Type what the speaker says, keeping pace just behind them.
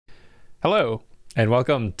Hello. And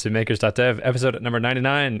welcome to Makers.dev, episode number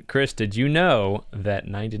 99. Chris, did you know that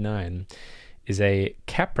 99 is a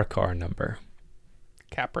Capricorn number?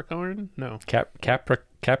 Capricorn? No.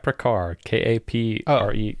 Capricar.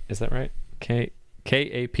 K-A-P-R-E. Is that right?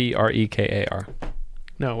 K-A-P-R-E-K-A-R.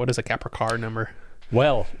 No, what is a Capricorn number?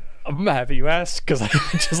 Well, I'm happy you asked because I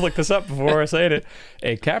just looked this up before I said it.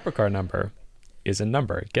 A Capricorn number is a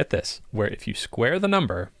number, get this, where if you square the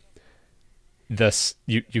number,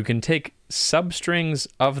 you can take substrings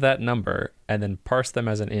of that number and then parse them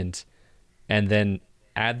as an int and then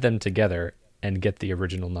add them together and get the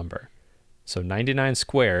original number. So 99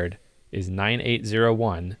 squared is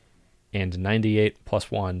 9801, and 98 plus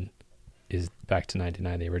 1 is back to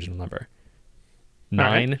 99, the original number.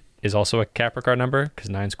 9 is also a Capricorn number because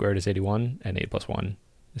 9 squared is 81 and 8 plus 1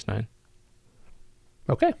 is 9.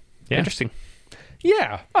 Okay. Yeah. Interesting.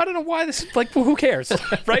 Yeah, I don't know why this is like, well, who cares,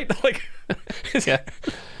 right? Like, Yeah.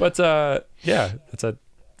 but yeah, it's a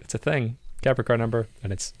thing, Capricorn number,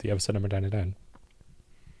 and it's the episode number 99.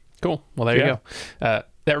 Cool. Well, there you go.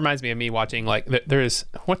 That reminds me of me watching, like, there's,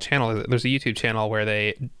 what channel is it? There's a YouTube channel where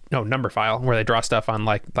Numberphile, where they draw stuff on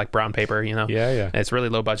like brown paper, you know? Yeah. And it's really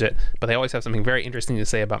low budget, but they always have something very interesting to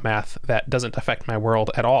say about math that doesn't affect my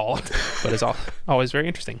world at all, but is always very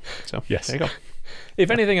interesting. So Yes. there you go.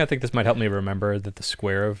 If anything, I think this might help me remember that the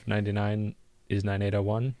square of 99 is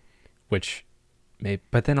 9801, which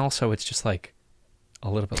but then also it's just like a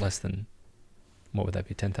little bit less than, what would that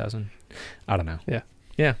be, 10,000? I don't know. Yeah.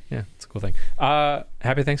 Yeah, it's a cool thing.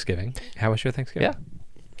 Happy Thanksgiving. How was your Thanksgiving?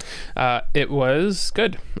 Yeah. It was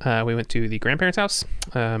good. We went to the grandparents' house,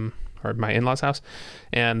 or my in-laws' house,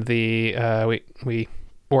 and we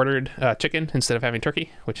ordered chicken instead of having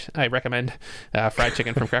turkey, which I recommend. Fried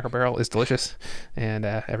chicken from Cracker Barrel is delicious, and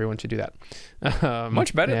everyone should do that.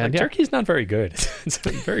 Much better. And, turkey's not very good. It's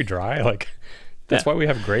very dry. Like, that's why we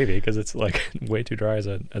have gravy, because it's like way too dry as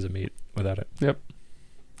a meat without it. Yep.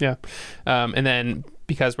 Yeah. And then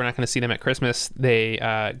because we're not going to see them at Christmas, they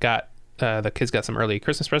the kids got some early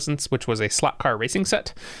Christmas presents, which was a slot car racing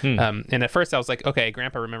set. And at first I was like, okay,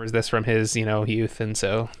 Grandpa remembers this from his, youth, and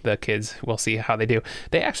so the kids, we'll see how they do.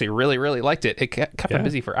 They actually really, really liked it. It kept them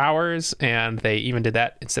busy for hours, and they even did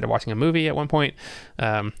that instead of watching a movie at one point.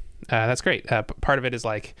 That's great. Part of it is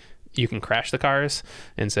like you can crash the cars,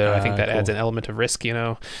 and so I think that adds an element of risk,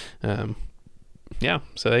 Yeah,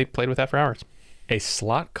 so they played with that for hours. A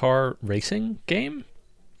slot car racing game?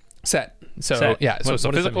 Set. So Set. yeah, so it's a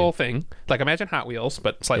what does that physical mean? thing. Like, imagine Hot Wheels,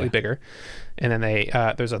 but slightly bigger. And then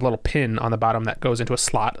there's a little pin on the bottom that goes into a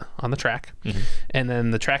slot on the track. Mm-hmm. And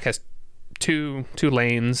then the track has two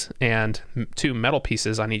lanes and two metal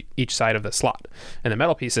pieces on each side of the slot. And the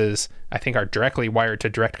metal pieces, I think, are directly wired to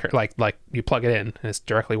direct current. Like you plug it in and it's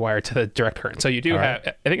directly wired to the direct current. So you do have,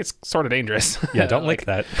 I think it's sort of dangerous. Yeah, don't link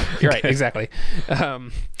that. You're right, exactly.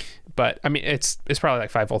 But I mean, it's probably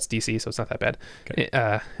like 5 volts DC, so it's not that bad. Okay.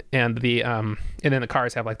 And then the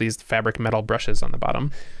cars have like these fabric metal brushes on the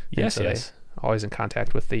bottom. Yes. They're always in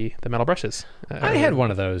contact with the metal brushes. I had one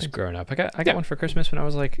of those growing up. I got one for Christmas when I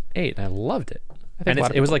was like 8, and I loved it. And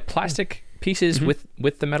it was like plastic pieces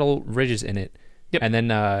with the metal ridges in it. Yep. And then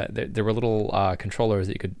there were little controllers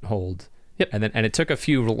that you could hold. Yep. And it took a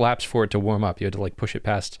few laps for it to warm up. You had to like push it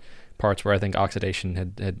past parts where I think oxidation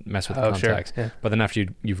had messed with the contacts. Sure. Yeah. But then after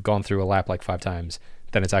you've gone through a lap like 5 times,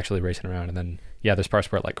 then it's actually racing around. And then there's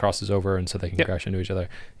parts where it like crosses over, and so they can crash into each other.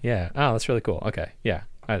 Yeah. Oh, that's really cool. Okay. Yeah.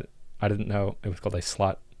 I didn't know it was called a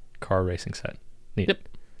slot car racing set. Neat. Yep.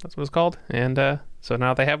 That's what it's called. And so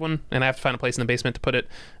now they have one, and I have to find a place in the basement to put it.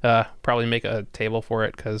 Probably make a table for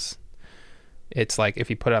it, because it's like if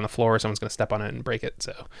you put it on the floor, someone's going to step on it and break it.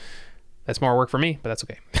 So that's more work for me, but that's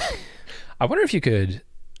okay. I wonder if you could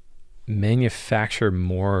manufacture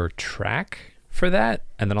more track for that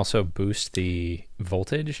and then also boost the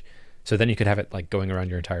voltage, so then you could have it like going around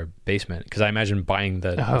your entire basement, because I imagine buying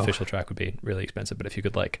the official track would be really expensive, but if you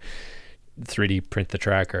could like 3D print the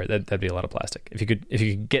track, or that'd be a lot of plastic. If you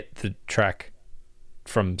could get the track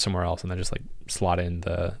from somewhere else and then just like slot in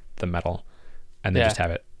the metal and then just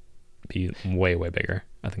have it be way bigger,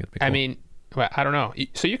 I think it'd be cool. I mean, well, I don't know.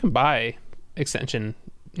 So you can buy extension,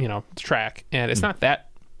 track, and it's not that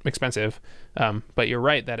expensive, but you're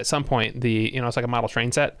right that at some point it's like a model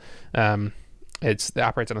train set. It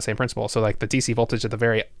operates on the same principle, so like the DC voltage at the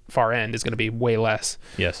very far end is going to be way less.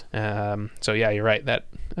 Yes. So yeah, you're right that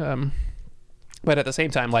but at the same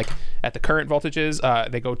time, like at the current voltages,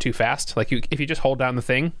 they go too fast. Like if you just hold down the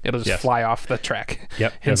thing, it'll just fly off the track.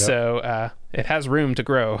 Yep. So it has room to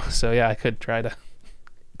grow. So yeah, I could try to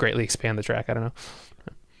greatly expand the track. I don't know.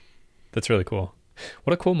 That's really cool.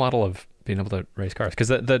 What a cool model of being able to race cars, because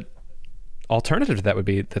alternative to that would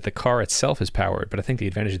be that the car itself is powered, but I think the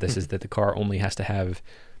advantage of this is that the car only has to have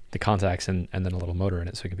the contacts and then a little motor in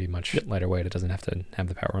it, so it can be much lighter weight. It doesn't have to have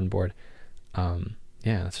the power on board.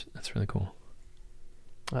 Yeah, that's really cool.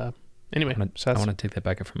 Anyway, I want to take that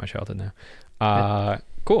back up from my childhood now.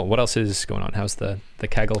 Cool. What else is going on? How's the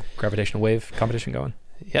Kaggle gravitational wave competition going?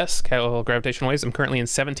 Yes, Kaggle gravitational waves. I'm currently in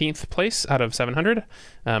 17th place out of 700,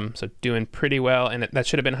 so doing pretty well. And that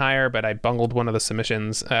should have been higher, but I bungled one of the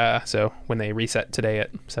submissions. So when they reset today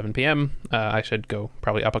at 7 p.m., I should go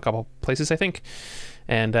probably up a couple places, I think.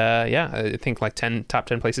 And I think like top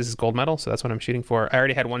 10 places is gold medal, so that's what I'm shooting for. I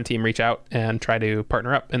already had one team reach out and try to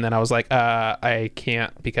partner up, and then I was like, I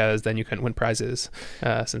can't, because then you couldn't win prizes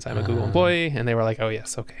since I'm a Google employee. And they were like, oh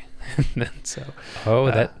yes, okay. And then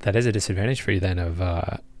that is a disadvantage for you then of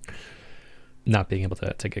not being able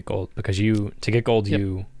to get gold, because to get gold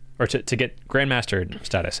to get grandmaster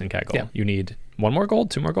status in Kaggle, you need two more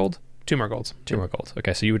golds. 2 more golds. 2 more golds.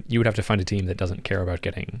 Okay, so you would have to find a team that doesn't care about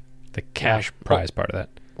getting the cash prize part of that,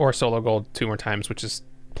 or solo gold 2 more times, which is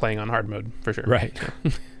playing on hard mode for sure. Right.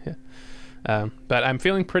 But I'm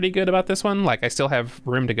feeling pretty good about this one. Like, I still have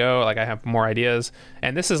room to go. Like, I have more ideas,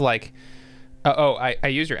 and this is like, I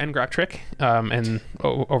used your ngrok trick and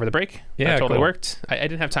over the break. Yeah, that totally cool. worked. I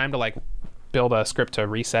didn't have time to like build a script to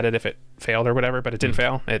reset it if it failed or whatever, but it didn't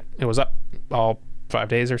fail. It was up all 5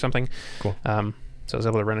 days or something. Cool. So I was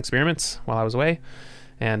able to run experiments while I was away,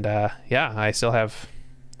 and I still have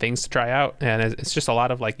things to try out, and it's just a lot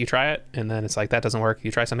of like, you try it and then it's like, that doesn't work, you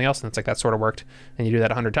try something else and it's like, that sort of worked, and you do that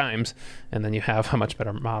 100 times and then you have a much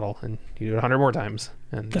better model, and you do it 100 more times,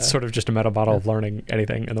 and that's sort of just a meta model of learning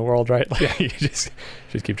anything in the world, right? Like, you just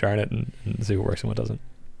keep trying it and see what works and what doesn't.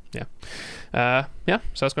 So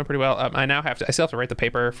it's going pretty well. I still have to write the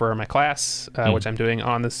paper for my class, which I'm doing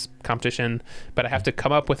on this competition, but I have to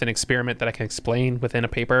come up with an experiment that I can explain within a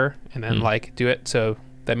paper and then like do it. So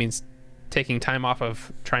that means taking time off of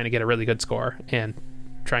trying to get a really good score and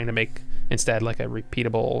trying to make instead like a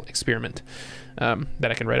repeatable experiment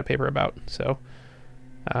that I can write a paper about. So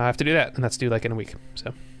I have to do that, and that's due like in a week.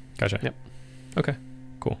 So gotcha. Yep. Okay,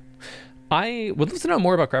 cool. I would love to know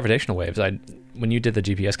more about gravitational waves. When you did the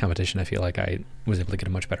GPS competition, I feel like I was able to get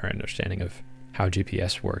a much better understanding of how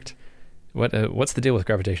GPS worked. What's the deal with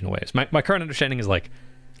gravitational waves? My current understanding is like,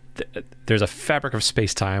 there's a fabric of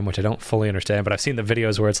space-time, which I don't fully understand, but I've seen the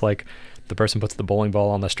videos where it's like the person puts the bowling ball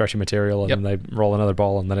on the stretchy material and then they roll another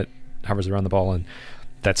ball and then it hovers around the ball, and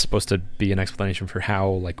that's supposed to be an explanation for how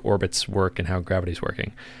like orbits work and how gravity's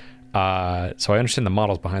working. So I understand the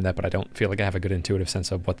models behind that, but I don't feel like I have a good intuitive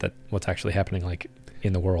sense of what's actually happening like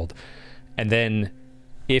in the world. And then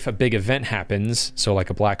if a big event happens, so like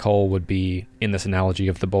a black hole would be in this analogy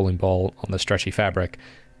of the bowling ball on the stretchy fabric,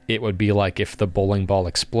 it would be like if the bowling ball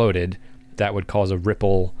exploded, that would cause a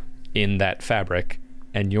ripple in that fabric,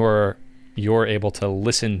 and you're able to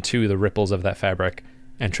listen to the ripples of that fabric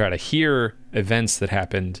and try to hear events that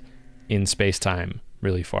happened in space-time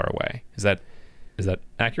really far away. Is that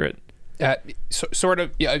accurate? Sort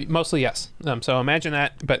of, yeah, mostly yes. So imagine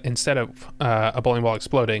that, but instead of a bowling ball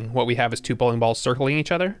exploding, what we have is 2 bowling balls circling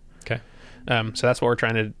each other. Okay. So that's what we're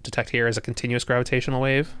trying to detect here, is a continuous gravitational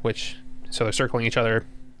wave, so they're circling each other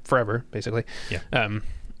forever, basically. Yeah.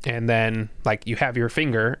 And then like you have your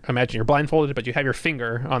finger, imagine you're blindfolded, but you have your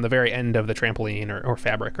finger on the very end of the trampoline or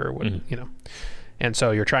fabric or what, and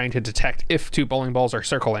so you're trying to detect if 2 bowling balls are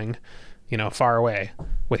circling, far away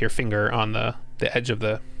with your finger on the edge of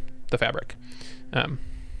the fabric.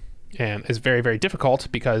 And it's very, very difficult,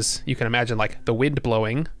 because you can imagine like the wind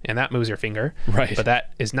blowing and that moves your finger, right? But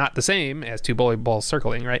that is not the same as 2 bowling balls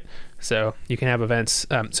circling, right? So you can have events.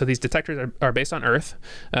 So these detectors are based on Earth,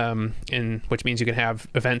 which means you can have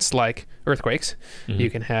events like earthquakes. You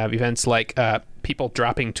can have events like people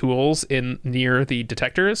dropping tools near the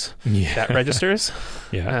detectors that registers.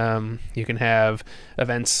 You can have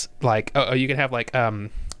events like you can have like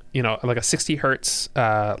like a 60 hertz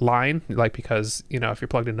line, like, because if you're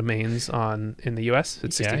plugged into mains in the US,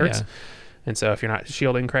 it's 60 hertz. And so if you're not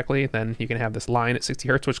shielding correctly, then you can have this line at 60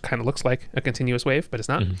 hertz, which kind of looks like a continuous wave, but it's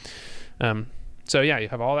not. So yeah, you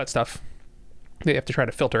have all that stuff that you have to try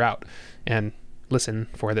to filter out and listen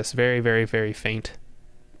for this very, very, very faint,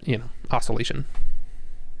 oscillation.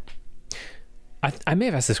 I may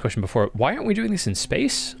have asked this question before. Why aren't we doing this in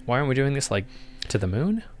space? Why aren't we doing this like to the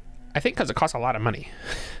moon? I think because it costs a lot of money.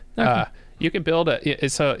 Okay. You can build a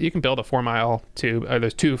 4-mile tube.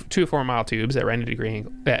 There's two 4-mile tubes at 90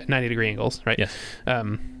 degree angles, right? Yes.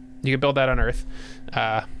 You can build that on Earth.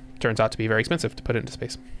 Turns out to be very expensive to put it into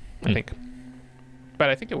space, I think. But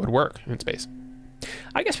I think it would work in space.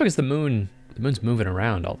 I guess because the moon's moving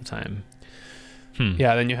around all the time.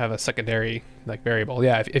 Yeah, then you have a secondary like variable.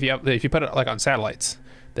 Yeah, if you put it like on satellites,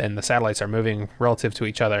 then the satellites are moving relative to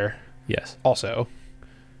each other Yes. also,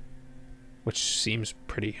 which seems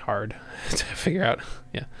pretty hard to figure out.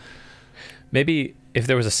 Yeah. Maybe if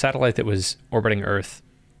there was a satellite that was orbiting Earth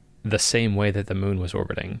the same way that the moon was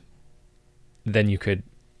orbiting, then you could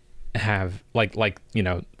have like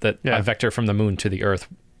that a vector from the moon to the Earth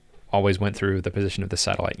always went through the position of the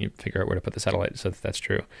satellite. You figure out where to put the satellite so that that's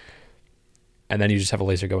true. And then you just have a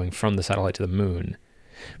laser going from the satellite to the moon.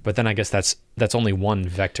 But then I guess that's only one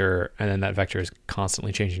vector, and then that vector is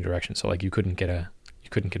constantly changing direction. So like you couldn't get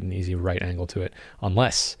an easy right angle to it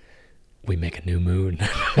unless we make a new moon,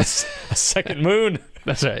 a second moon.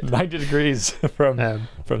 That's right. 90 degrees from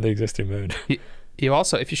the existing moon. You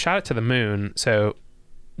also, if you shot it to the moon, so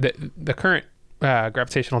the current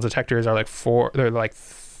gravitational detectors are they're like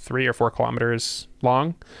 3 or 4 kilometers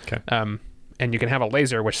long. Okay. And you can have a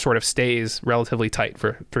laser which sort of stays relatively tight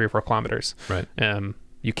for 3 or 4 kilometers. Right.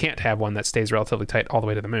 You can't have one that stays relatively tight all the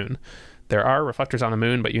way to the moon. There are reflectors on the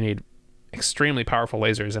moon, but you need extremely powerful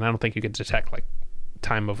lasers, and I don't think you could detect like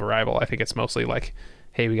time of arrival. I think it's mostly like,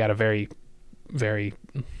 hey, we got a very, very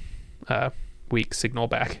weak signal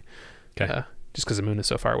back. Okay. Just because the moon is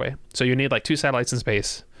so far away. So you need like 3 satellites in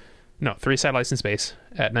space at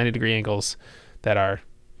 90-degree angles that are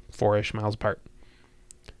 4-ish miles apart.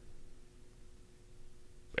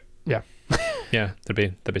 Yeah. Yeah,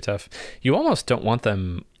 that'd be tough. You almost don't want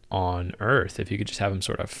them on Earth if you could just have them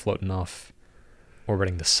sort of floating off,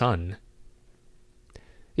 orbiting the sun.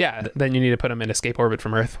 Yeah, then you need to put them in escape orbit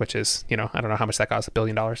from Earth, which is, I don't know how much that costs, $1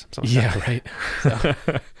 billion. Something like that.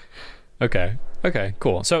 Right. So. Okay,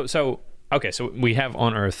 cool. So we have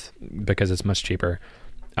on Earth, because it's much cheaper,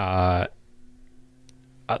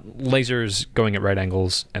 lasers going at right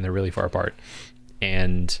angles, and they're really far apart.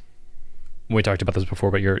 And we talked about this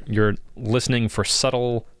before, but you're listening for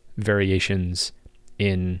subtle variations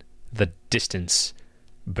in the distance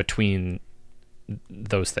between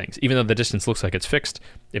those things. Even though the distance looks like it's fixed,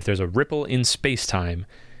 if there's a ripple in space-time,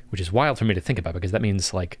 which is wild for me to think about, because that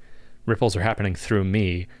means like ripples are happening through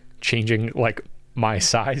me, changing like my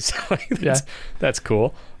size. That's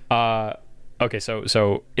cool. Okay,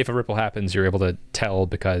 so if a ripple happens, you're able to tell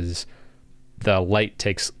because the light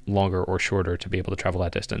takes longer or shorter to be able to travel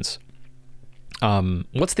that distance.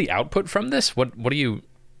 What's the output from this? What do you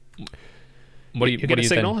get a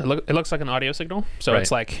signal? It looks like an audio signal. So It's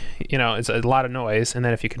like, it's a lot of noise. And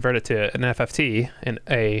then if you convert it to an FFT, and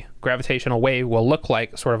a gravitational wave will look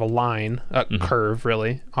like sort of a line, curve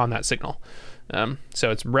really, on that signal. So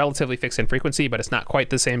it's relatively fixed in frequency, but it's not quite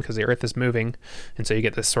the same because the Earth is moving. And so you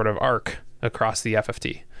get this sort of arc across the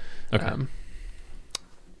FFT. Okay.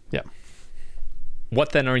 Yeah.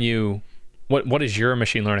 What then are you... What is your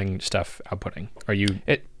machine learning stuff outputting? Are you...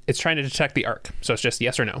 It's trying to detect the arc. So it's just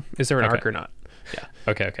yes or no. Is there an arc or not? Yeah.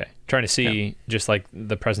 Okay. Trying to see just like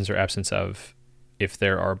the presence or absence of if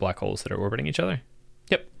there are black holes that are orbiting each other?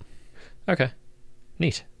 Yep. Okay.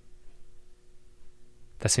 Neat.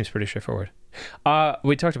 That seems pretty straightforward.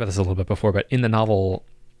 We talked about this a little bit before, but in the novel,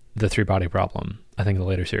 The Three-Body Problem, I think in the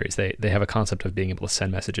later series, they have a concept of being able to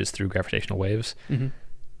send messages through gravitational waves. Mm-hmm.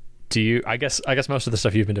 I guess most of the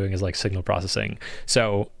stuff you've been doing is like signal processing.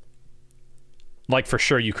 So like for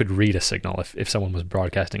sure you could read a signal if someone was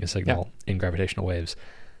broadcasting a signal in gravitational waves.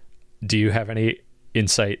 Do you have any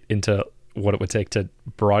insight into what it would take to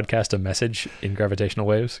broadcast a message in gravitational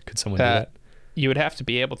waves? Could someone do that? You would have to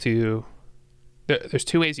be able to... There's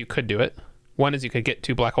 2 ways you could do it. One is you could get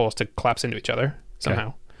 2 black holes to collapse into each other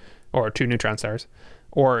somehow, or 2 neutron stars,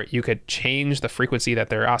 or you could change the frequency that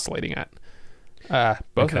they're oscillating at.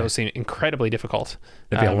 Both of those seem incredibly difficult.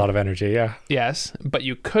 It'd be a lot of energy, yeah. Yes, but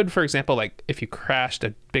you could, for example, like if you crashed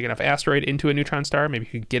a big enough asteroid into a neutron star, maybe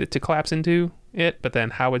you could get it to collapse into it, but then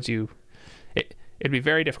how would you... It'd be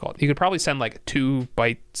very difficult. You could probably send like 2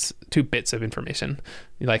 bits of information.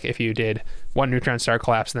 Like if you did 1 neutron star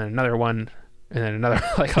collapse and then another one and then another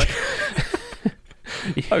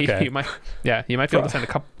Okay. You might be able to send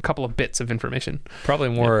a couple of bits of information. Probably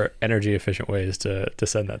more energy efficient ways to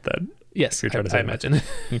send that then. Yes, I imagine.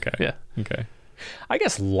 Okay. Yeah. Okay. I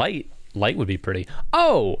guess light would be pretty.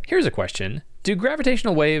 Oh, here's a question. Do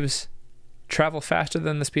gravitational waves travel faster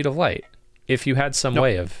than the speed of light? If you had some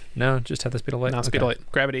way of... No, just have the speed of light? No, speed of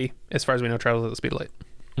light. Gravity, as far as we know, travels at the speed of light.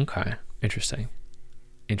 Okay. Interesting.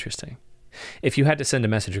 If you had to send a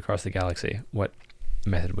message across the galaxy, what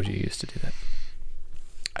method would you use to do that?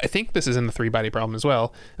 I think this is in the Three-Body Problem as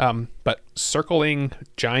well, but circling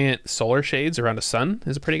giant solar shades around a sun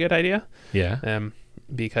is a pretty good idea. Yeah.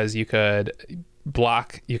 Because you could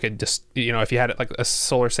block, you could just, if you had it like a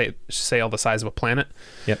solar sail the size of a planet,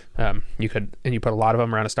 Yep. you could, and you put a lot of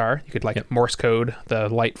them around a star, you could like Morse code the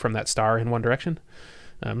light from that star in one direction.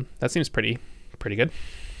 That seems pretty good.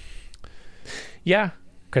 Yeah,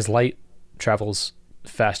 because light travels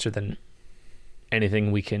faster than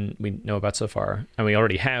anything we know about so far, and we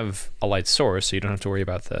already have a light source, so you don't have to worry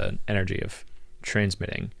about the energy of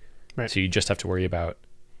transmitting. Right. So you just have to worry about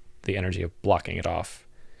the energy of blocking it off,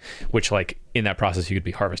 which, like, in that process you could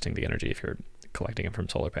be harvesting the energy if you're collecting it from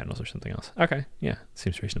solar panels or something else. Okay, yeah,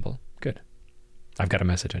 seems reasonable. Good. I've got a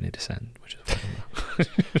message I need to send, which is what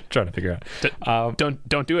I'm trying to figure out.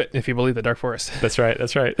 Don't do it if you believe the Dark Forest. That's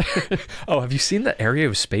right. Oh, have you seen the area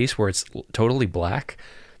of space where it's totally black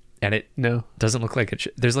and it doesn't look like it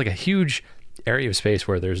there's like a huge area of space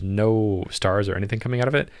where there's no stars or anything coming out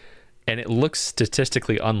of it, and it looks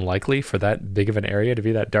statistically unlikely for that big of an area to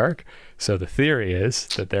be that dark. So the theory is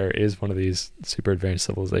that there is one of these super advanced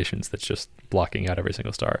civilizations that's just blocking out every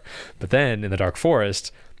single star. But then in the Dark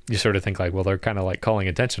Forest, you sort of think like, well, they're kind of like calling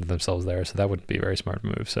attention to themselves there, so that wouldn't be a very smart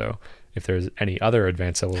move. So if there's any other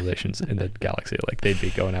advanced civilizations in the galaxy, like, they'd be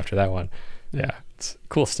going after that one. Yeah, it's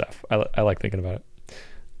cool stuff. I like thinking about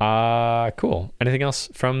it. Cool. Anything else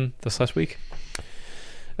from this last week?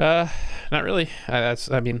 Not really. I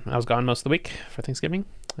was gone most of the week for Thanksgiving,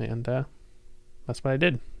 and that's what I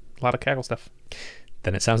did. A lot of Kaggle stuff.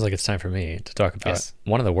 Then it sounds like it's time for me to talk about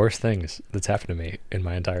one of the worst things that's happened to me in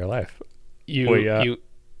my entire life.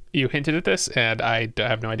 You hinted at this, and I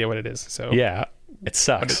have no idea what it is. So yeah, it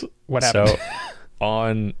sucks. What happened? So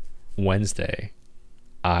on Wednesday,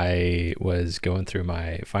 I was going through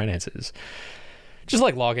my finances, just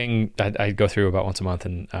like logging. I'd go through about once a month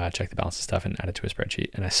and check the balance of stuff and add it to a spreadsheet.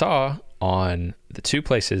 And I saw on the two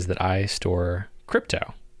places that I store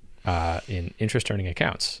crypto in interest earning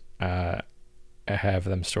accounts, I have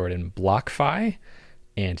them stored in BlockFi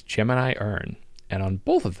and Gemini Earn. And on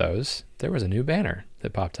both of those, there was a new banner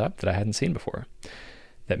that popped up that I hadn't seen before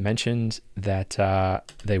that mentioned that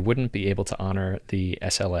they wouldn't be able to honor the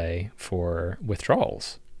SLA for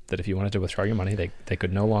withdrawals. That if you wanted to withdraw your money, they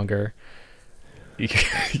could no longer...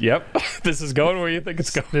 Yep, this is going where you think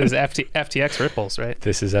it's going. This is FTX Ripples, right?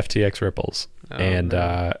 This is FTX Ripples. And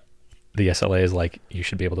the SLA is like, you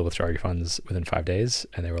should be able to withdraw your funds within 5 days.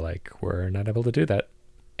 And they were like, we're not able to do that.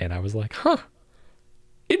 And I was like, huh,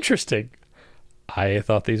 interesting. I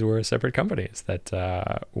thought these were separate companies that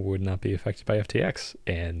would not be affected by FTX,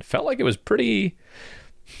 and felt like it was pretty...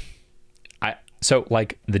 So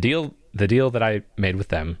like the deal that I made with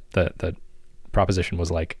them, the proposition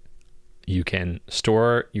was like, you can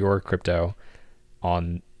store your crypto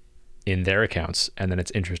in their accounts, and then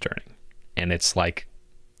it's interest earning, and it's like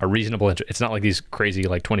a reasonable interest. It's not like these crazy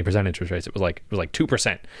like 20% interest rates. It was like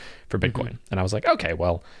 2% for Bitcoin. Mm-hmm. And I was like, okay,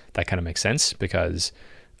 well, that kind of makes sense, because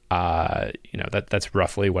that's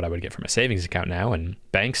roughly what I would get from a savings account now. And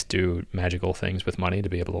banks do magical things with money to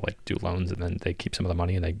be able to like do loans, and then they keep some of the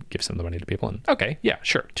money and they give some of the money to people. And okay, yeah,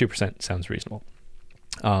 sure, 2% sounds reasonable.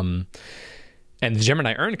 And the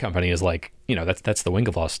Gemini Earn company is like, that's the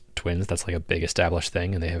Winklevoss twins. That's like a big established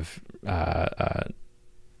thing, and they have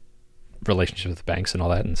relationships with banks and all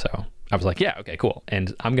that. And so I was like, yeah, okay, cool.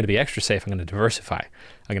 And I'm going to be extra safe. I'm going to diversify.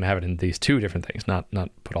 I'm going to have it in these two different things, not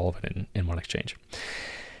put all of it in one exchange.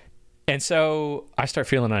 And so I start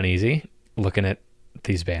feeling uneasy looking at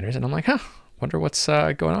these banners, and I'm like, wonder what's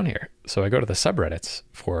going on here. So I go to the subreddits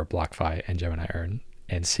for BlockFi and Gemini Earn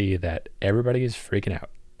and see that everybody is freaking out.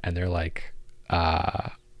 And they're like,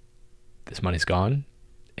 this money's gone,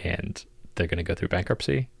 and they're going to go through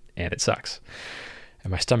bankruptcy, and it sucks.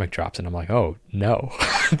 And my stomach drops, and I'm like, oh no,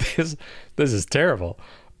 this is terrible.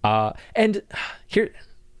 And here,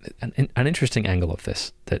 an interesting angle of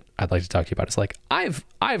this that I'd like to talk to you about is like, I've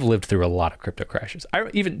lived through a lot of crypto crashes. I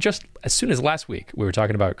even just as soon as last week we were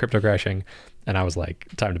talking about crypto crashing, and I was like,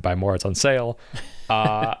 time to buy more, it's on sale,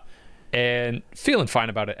 and feeling fine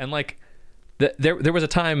about it. And like, there was a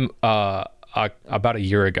time about a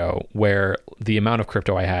year ago where the amount of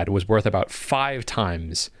crypto I had was worth about 5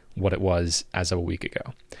 times what it was as of a week ago.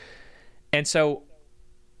 And so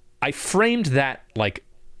I framed that like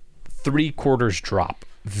 3/4 drop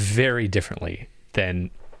very differently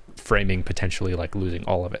than framing potentially like losing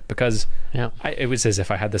all of it, because it was as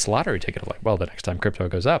if I had this lottery ticket of like, well, the next time crypto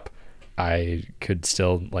goes up, I could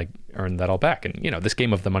still like earn that all back. And this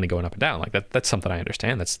game of the money going up and down, like that's something I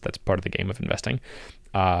understand. That's part of the game of investing.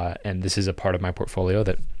 And this is a part of my portfolio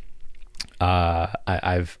that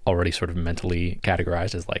I've already sort of mentally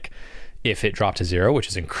categorized as like, if it dropped to zero, which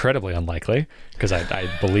is incredibly unlikely because I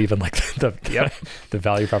believe in like the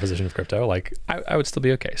value proposition of crypto, like I would still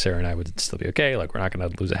be okay. Sarah and I would still be okay. Like, we're not going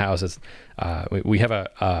to lose a house. It's, we have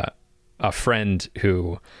a friend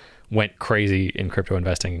who went crazy in crypto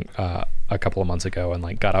investing a couple of months ago and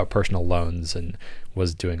like got out personal loans and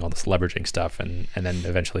was doing all this leveraging stuff and then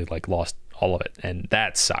eventually like lost all of it. And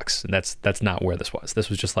that sucks. And that's not where this was. This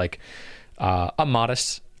was just like a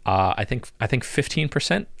modest, I think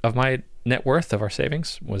 15% of my net worth of our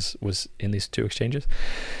savings was in these two exchanges.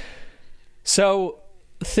 So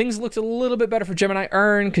things looked a little bit better for Gemini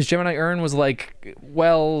Earn because Gemini Earn was like,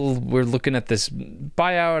 well, we're looking at this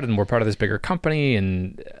buyout and we're part of this bigger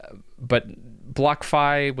company, but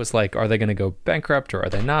BlockFi was like, are they going to go bankrupt or are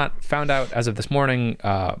they not? Found out as of this morning,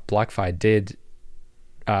 BlockFi did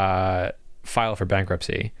file for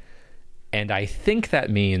bankruptcy, and I think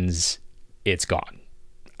that means it's gone.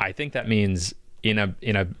 I think that means in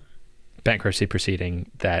a bankruptcy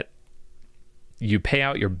proceeding that you pay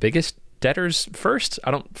out your biggest debtors first.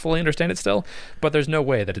 I don't fully understand it still, but there's no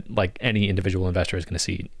way that like any individual investor is going to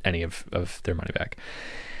see any of their money back,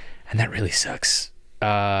 and that really sucks.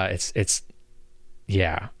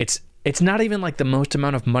 It's not even like the most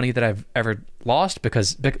amount of money that I've ever lost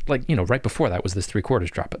because like, you know, right before that was this 3/4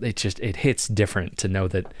 drop, but it hits different to know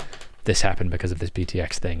that this happened because of this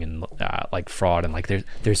BTX thing and like fraud, and like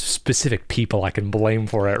there's specific people I can blame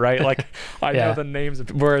for it, right? Like I know the names of,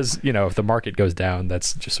 whereas, you know, if the market goes down,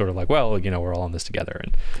 that's just sort of like, well, you know, we're all in this together.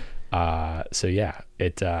 And so yeah,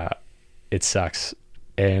 it sucks,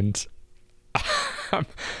 and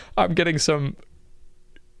I'm getting some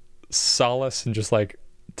solace in just like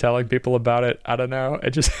telling people about it. I don't know, it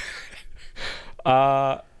just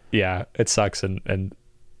yeah, it sucks, and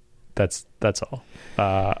that's all.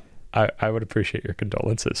 I would appreciate your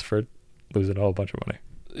condolences for losing a whole bunch of money.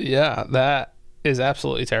 Yeah, that is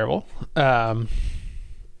absolutely terrible. I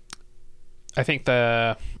think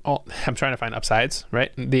I'm trying to find upsides,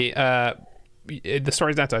 right? The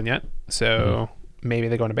story's not done yet, so maybe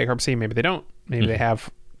they go into bankruptcy, maybe they don't. Maybe they have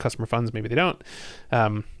customer funds, maybe they don't.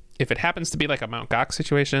 If it happens to be like a Mt. Gox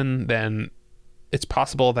situation, then it's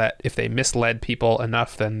possible that if they misled people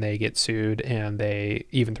enough, then they get sued and they,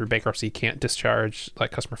 even through bankruptcy, can't discharge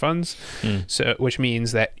like customer funds. So, which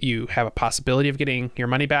means that you have a possibility of getting your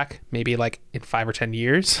money back, maybe like in 5 or 10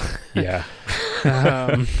 years. Yeah.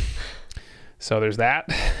 So there's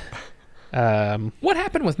that. What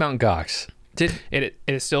happened with Mt. Gox? It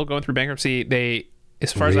is still going through bankruptcy. They,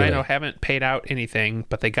 as far as I know, haven't paid out anything,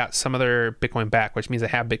 but they got some of their Bitcoin back, which means they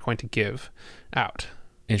have Bitcoin to give out.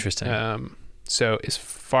 Interesting. So as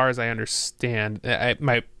far as I understand,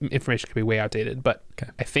 my information could be way outdated, but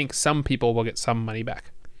I think some people will get some money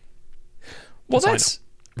back. Well, that's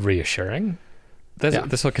reassuring.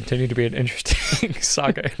 This will continue to be an interesting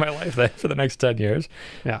saga in my life then for the next 10 years.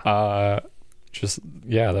 Yeah. The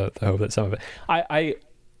hope that some of it. I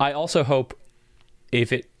also hope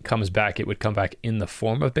if it comes back, it would come back in the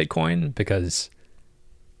form of Bitcoin, because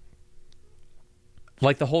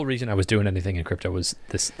like the whole reason I was doing anything in crypto was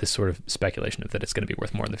this sort of speculation of that it's going to be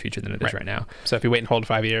worth more in the future than it is right now. So if you wait and hold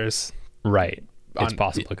 5 years, right, it's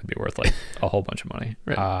possible it could be worth like a whole bunch of money.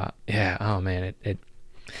 Right. Yeah. Oh man,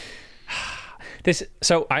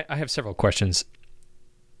 So I have several questions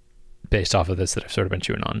based off of this that I've sort of been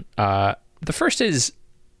chewing on. The first is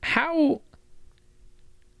how.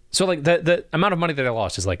 So like the amount of money that I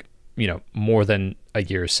lost is like, you know, more than a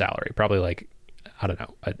year's salary, probably like, I don't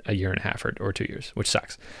know, a year and a half or 2 years, which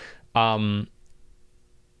sucks. And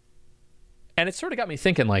it sort of got me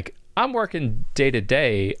thinking, like, I'm working day to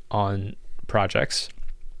day on projects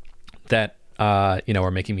that, you know,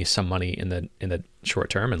 are making me some money in the short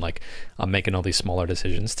term. And like, I'm making all these smaller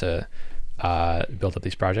decisions to build up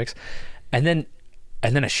these projects. And then a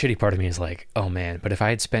shitty part of me is like, oh man, but if I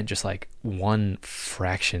had spent just like one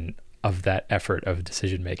fraction of that effort of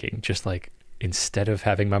decision making, just like, instead of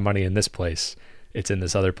having my money in this place, it's in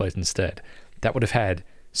this other place instead, that would have had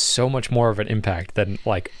so much more of an impact than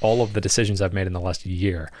like all of the decisions I've made in the last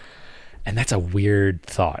year. And that's a weird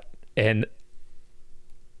thought. And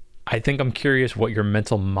I think I'm curious what your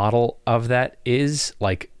mental model of that is.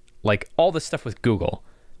 Like all this stuff with Google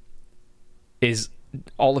is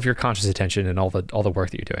all of your conscious attention and all the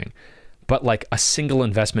work that you're doing. But like a single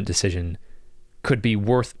investment decision could be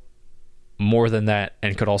worth more than that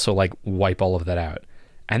and could also like wipe all of that out.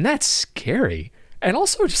 And that's scary. And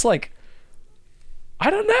also just like, I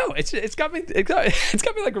don't know. It's got me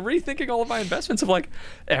like rethinking all of my investments of like,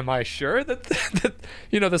 am I sure that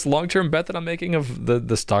you know, this long-term bet that I'm making of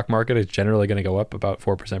the stock market is generally going to go up about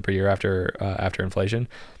 4% per year after inflation?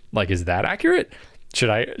 Like, is that accurate? should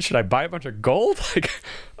I buy a bunch of gold? Like,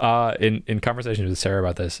 in conversations with Sarah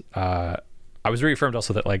about this, I was reaffirmed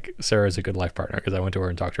also that like Sarah is a good life partner, because I went to her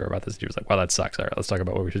and talked to her about this, and she was like, "Well, that sucks. All right, let's talk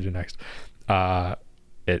about what we should do next." I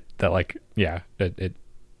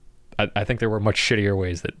think there were much shittier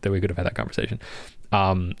ways that we could have had that conversation.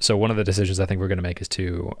 So one of the decisions I think we're going to make is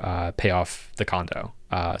to pay off the condo.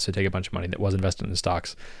 So take a bunch of money that was invested in the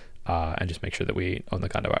stocks and just make sure that we own the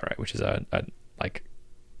condo outright, which is a like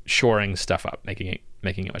shoring stuff up, making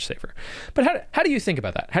it much safer. But how do you think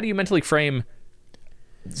about that? How do you mentally frame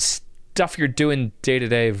stuff you're doing day to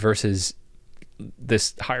day versus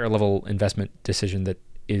this higher level investment decision that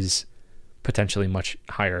is potentially much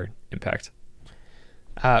higher impact?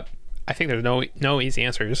 I think there's no easy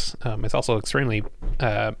answers. It's also extremely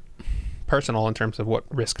personal in terms of what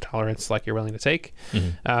risk tolerance like you're willing to take.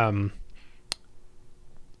 Mm-hmm.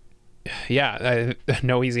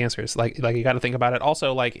 No easy answers. Like you got to think about it.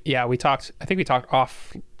 Also, like, yeah, I think we talked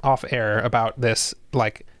off air about this.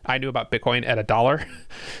 Like, I knew about Bitcoin at $1,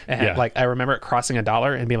 and like I remember it crossing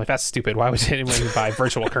 $1 and being like, "That's stupid. Why would anyone buy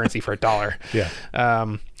virtual currency for $1?" Yeah.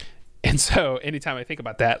 And so anytime I think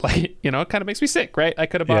about that, like, you know, it kind of makes me sick, right? I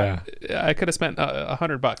could have spent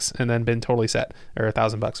 $100 and then been totally set, or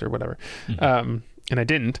 $1,000 or whatever. Mm-hmm. And I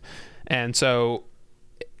didn't. And so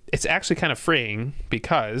it's actually kind of freeing,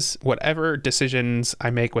 because whatever decisions I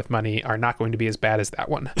make with money are not going to be as bad as that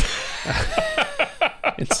one.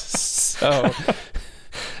 It's so,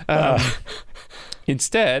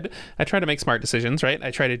 instead I try to make smart decisions, right? I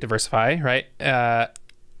try to diversify, right?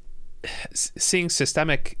 Seeing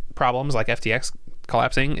systemic problems like FTX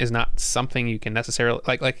collapsing is not something you can necessarily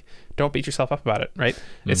like don't beat yourself up about it, right?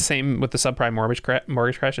 It's the same with the subprime mortgage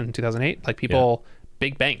crash in 2008. Like, people,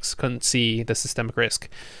 big banks couldn't see the systemic risk,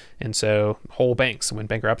 and so whole banks went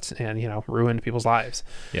bankrupt and, you know, ruined people's lives.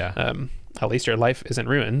 At least your life isn't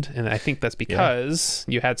ruined, and I think that's because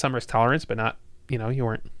you had some risk tolerance, but not, you know, you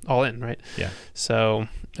weren't all in, right? So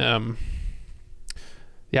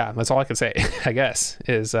yeah, that's all I can say, I guess,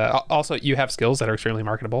 is also you have skills that are extremely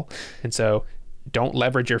marketable. And so don't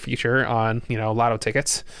leverage your future on, you know, lotto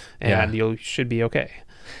tickets, and you should be okay.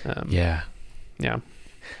 Yeah.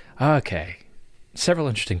 Okay. Several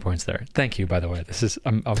interesting points there. Thank you, by the way.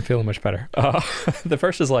 I'm feeling much better. The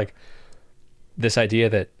first is like this idea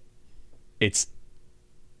that it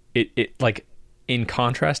like, in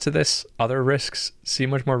contrast to this, other risks seem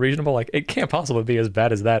much more reasonable. Like, it can't possibly be as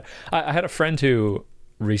bad as that. I had a friend who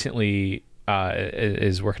recently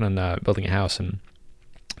is working on building a house, and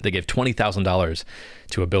they gave $20,000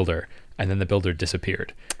 to a builder, and then the builder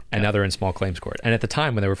disappeared, and now they're in small claims court. And at the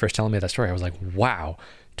time when they were first telling me that story, I was like, wow,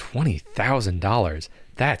 $20,000,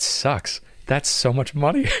 that sucks. That's so much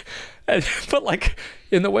money. But like,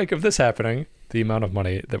 in the wake of this happening, the amount of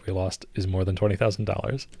money that we lost is more than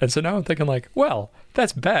 $20,000. And so now I'm thinking like, well,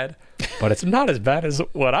 that's bad, but it's not as bad as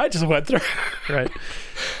what I just went through. Right.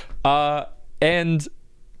 And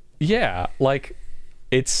yeah, like,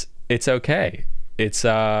 it's okay. It's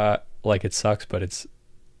like, it sucks, but it's,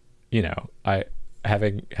 you know, I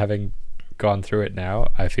having gone through it now,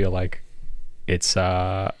 I feel like it's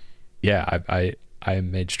I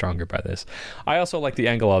am made stronger by this. I also like the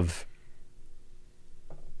angle of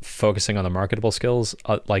focusing on the marketable skills.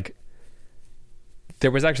 Like,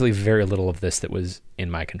 there was actually very little of this that was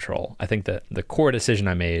in my control. I think that the core decision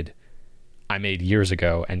I made years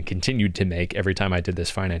ago and continued to make every time I did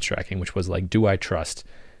this finance tracking, which was like, do I trust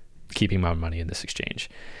keeping my money in this exchange?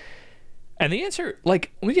 And the answer,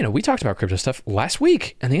 like, you know, we talked about crypto stuff last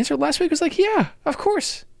week, and the answer last week was like, yeah, of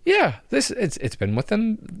course. Yeah, it's been with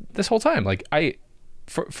them this whole time. Like,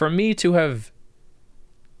 for me to have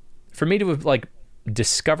like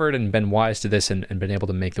discovered and been wise to this and been able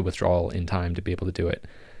to make the withdrawal in time to be able to do it,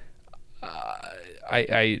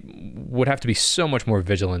 I would have to be so much more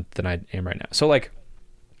vigilant than I am right now. So like,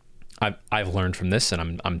 I've learned from this,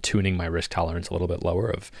 and I'm tuning my risk tolerance a little bit lower.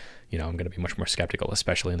 Of, you know, I'm going to be much more skeptical,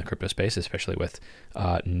 especially in the crypto space, especially with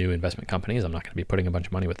new investment companies. I'm not going to be putting a bunch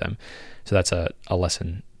of money with them. So that's a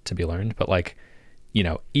lesson to be learned. But like, you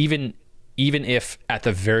know, even if at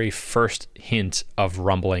the very first hint of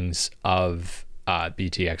rumblings of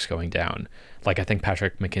BTX going down, like, I think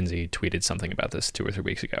Patrick McKinsey tweeted something about this 2 or 3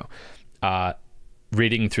 weeks ago.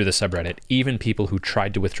 Reading through the subreddit, even people who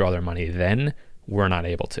tried to withdraw their money then were not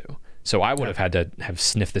able to. So I would have had to have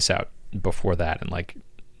sniffed this out before that, and like,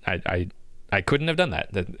 I couldn't have done that.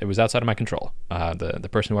 It was outside of my control. The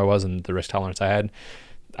person who I was and the risk tolerance I had,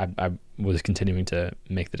 I was continuing to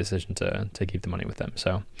make the decision to keep the money with them.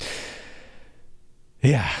 So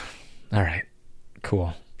yeah, all right,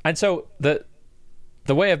 cool. And so the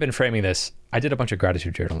way I've been framing this, I did a bunch of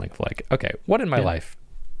gratitude journaling of like, okay, what in my life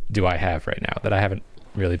do I have right now that I haven't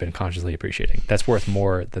really been consciously appreciating? That's worth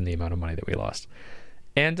more than the amount of money that we lost.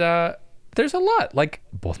 And there's a lot. Like,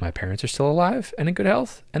 both my parents are still alive and in good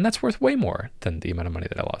health, and that's worth way more than the amount of money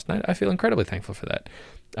that I lost. And I feel incredibly thankful for that.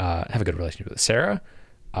 Have a good relationship with Sarah.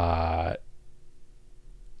 A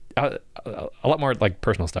lot more like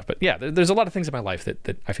personal stuff, but yeah, there's a lot of things in my life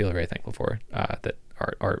that I feel very thankful for that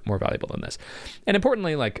are more valuable than this. And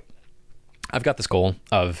importantly, like, I've got this goal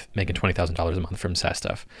of making $20,000 a month from SaaS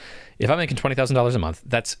stuff. If I'm making $20,000 a month,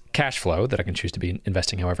 that's cash flow that I can choose to be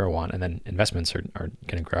investing however I want, and then investments are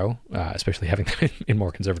going to grow, especially having them in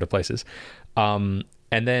more conservative places. And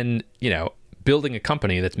then, building a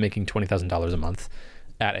company that's making $20,000 a month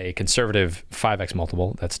at a conservative 5x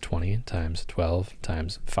multiple, that's 20 times 12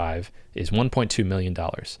 times 5, is $1.2 million.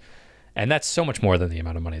 And that's so much more than the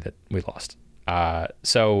amount of money that we lost.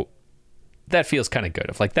 So that feels kind of good.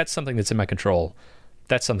 If like that's something that's in my control,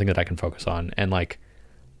 that's something that I can focus on. And like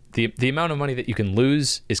the amount of money that you can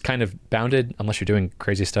lose is kind of bounded unless you're doing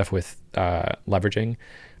crazy stuff with leveraging.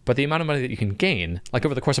 But the amount of money that you can gain, like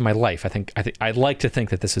over the course of my life, I'd like to think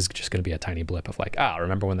that this is just going to be a tiny blip of like,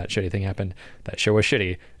 remember when that shitty thing happened? That sure was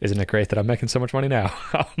shitty. Isn't it great that I'm making so much money now?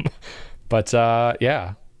 But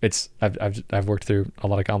yeah, I've worked through a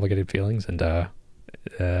lot of complicated feelings, and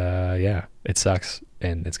yeah, it sucks,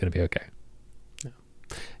 and it's going to be okay.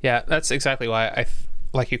 Yeah, that's exactly why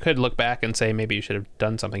you could look back and say maybe you should have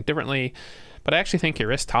done something differently, but I actually think your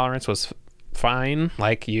risk tolerance was fine.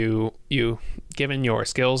 Like you given your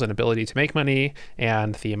skills and ability to make money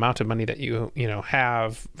and the amount of money that you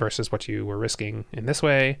have versus what you were risking in this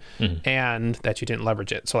way, and that you didn't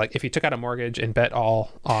leverage it. So like if you took out a mortgage and bet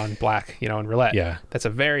all on black, and roulette, that's a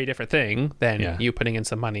very different thing than you putting in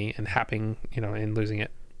some money and happening, and losing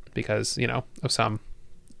it because, of some,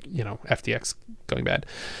 FTX going bad.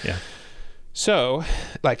 Yeah. So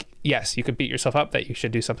like, yes, you could beat yourself up that you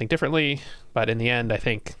should do something differently, but in the end, I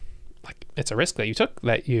think like it's a risk that you took,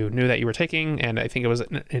 that you knew that you were taking, and I think it was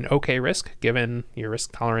an okay risk given your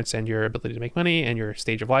risk tolerance and your ability to make money and your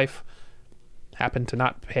stage of life happened to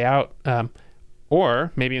not pay out.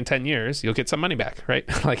 Or maybe in 10 years you'll get some money back, right?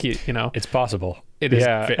 Like it's possible. It is.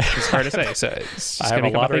 Yeah. It's hard to say. So it's just I have a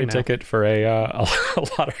lottery ticket for a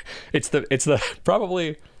lottery. It's the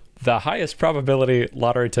probably the highest probability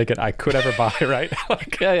lottery ticket I could ever buy, right?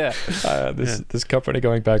 Like, this company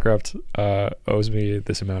going bankrupt owes me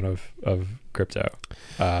this amount of crypto.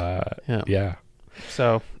 Yeah.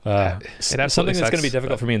 So something that's going to be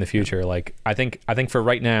difficult for me in the future. Like I think for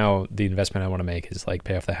right now, the investment I want to make is like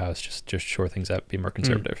pay off the house, just shore things up, be more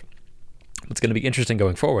conservative. What's going to be interesting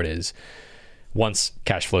going forward is once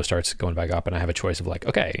cash flow starts going back up and I have a choice of like,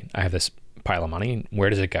 okay, I have this pile of money, where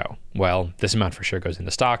does it go? Well, this amount for sure goes into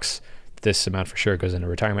stocks, this amount for sure goes into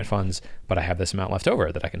retirement funds, but I have this amount left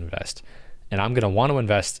over that I can invest, and I'm going to want to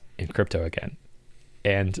invest in crypto again.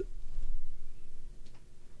 And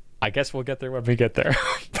I guess we'll get there when we get there.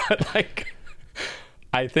 But like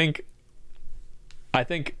I think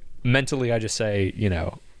mentally I just say,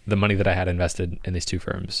 the money that I had invested in these two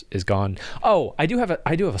firms is gone. Oh, I do have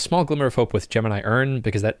a small glimmer of hope with Gemini Earn,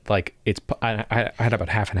 because that like I had about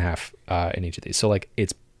half and half in each of these. So like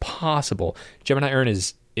it's possible Gemini Earn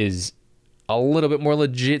is a little bit more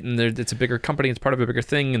legit, and it's a bigger company, it's part of a bigger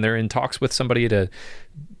thing, and they're in talks with somebody to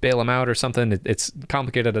bail them out or something. It's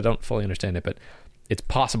complicated. I don't fully understand it, but it's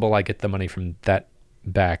possible I get the money from that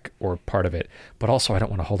back or part of it. But also I don't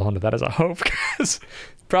want to hold on to that as a hope, because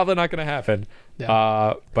it's probably not going to happen.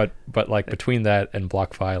 Yeah. But like between that and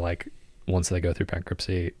BlockFi, like once they go through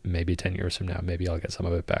bankruptcy, maybe 10 years from now, maybe I'll get some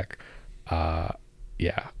of it back.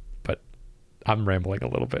 Yeah, but I'm rambling a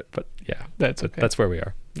little bit, but yeah, that's okay. That's where we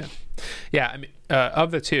are. Yeah. I mean, of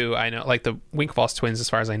the two, I know like the Winklevoss twins, as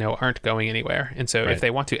far as I know, aren't going anywhere. And so if they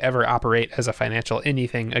want to ever operate as a financial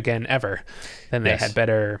anything again ever, then they had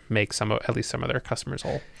better make at least some of their customers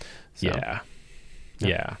whole. So,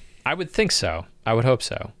 yeah. I would think so. I would hope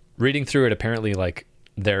so. Reading through it, apparently like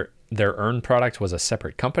their Earn product was a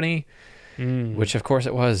separate company, which of course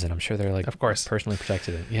it was, and I'm sure they're like, of course, personally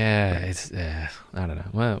protected it. Yeah, it's I don't know.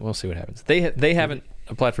 Well, we'll see what happens. They haven't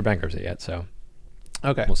applied for bankruptcy yet, so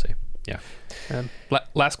okay, we'll see. Yeah.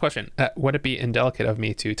 Last question. Would it be indelicate of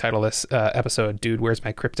me to title this episode "Dude, Where's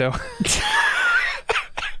My Crypto"?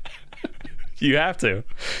 You have to.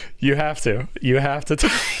 You have to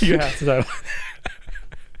title.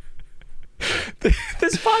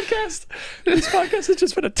 This podcast has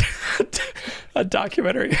just been a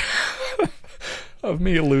documentary of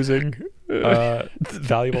me losing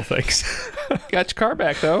valuable things. Got your car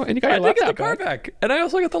back though, and you got your laptop get the car back, and I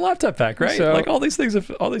also got the laptop back. Right, so, like all these things have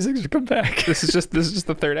come back. This is just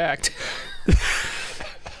the third act.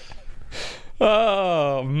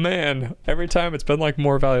 Oh man, every time it's been like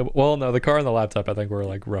more valuable. Well, no, the car and the laptop I think were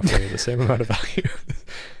like roughly the same amount of value.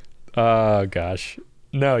 Oh gosh,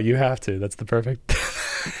 no, you have to. That's the perfect.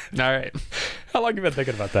 All right. How long have you been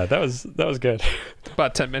thinking about that? That was good.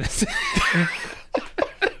 About 10 minutes.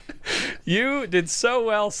 You did so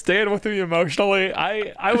well staying with me emotionally.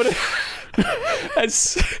 I would have,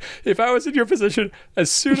 as if I was in your position,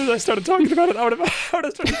 as soon as I started talking about it, I would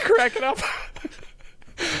have started cracking up.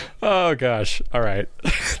 Oh gosh. All right.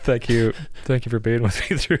 Thank you for being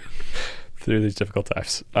with me through these difficult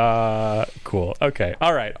times. Cool. Okay.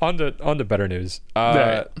 All right. On to better news.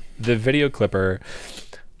 Right. The video clipper.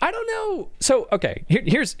 I don't know. So okay,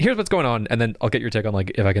 here's what's going on, and then I'll get your take on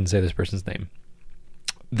like if I can say this person's name.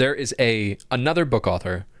 There is another book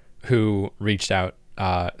author who reached out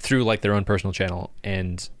through like their own personal channel,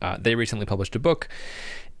 and they recently published a book.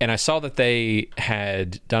 And I saw that they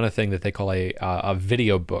had done a thing that they call a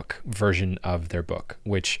video book version of their book,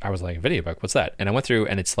 which I was like, a video book? What's that? And I went through,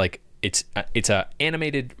 and it's like it's a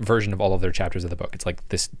animated version of all of their chapters of the book. It's like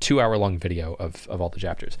this 2-hour-long video of all the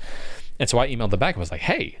chapters. And so I emailed them back and was like,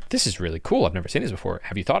 hey, this is really cool. I've never seen this before.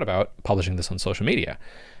 Have you thought about publishing this on social media?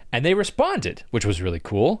 And they responded, which was really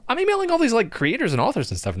cool. I'm emailing all these like creators and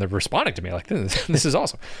authors and stuff, and they're responding to me like, this is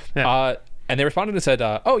awesome. Yeah. And they responded and said,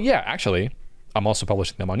 oh yeah, actually, I'm also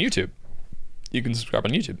publishing them on YouTube. You can subscribe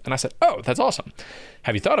on YouTube. And I said, oh, that's awesome.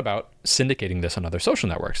 Have you thought about syndicating this on other social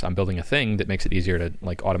networks? I'm building a thing that makes it easier to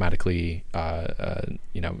like automatically,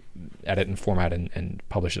 edit and format and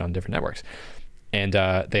publish it on different networks. And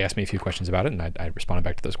they asked me a few questions about it, and I responded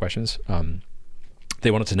back to those questions.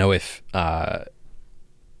 They wanted to know if the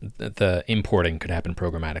importing could happen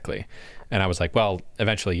programmatically. And I was like, well,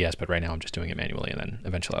 eventually, yes, but right now I'm just doing it manually, and then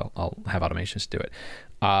eventually I'll have automations to do it.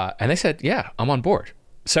 And they said, yeah, I'm on board.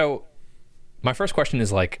 So my first question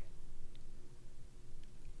is like,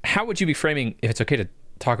 how would you be framing if it's okay to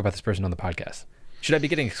talk about this person on the podcast? Should I be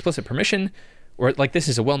getting explicit permission? Or like, this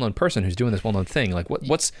is a well-known person who's doing this well-known thing. Like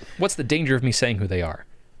what's the danger of me saying who they are?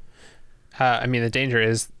 I mean, the danger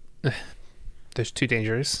is there's two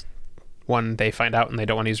dangers. One, they find out and they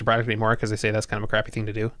don't want to use your product anymore because they say that's kind of a crappy thing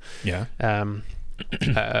to do. Yeah. And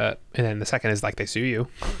then the second is like they sue you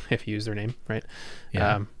if you use their name, right?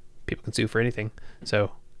 Yeah. People can sue for anything.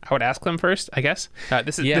 So I would ask them first, I guess.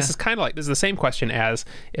 This is kind of like, this is the same question as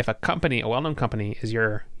if a well-known company is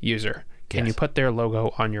your user, can you put their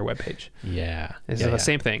logo on your webpage? Yeah. This is the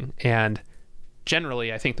same thing. And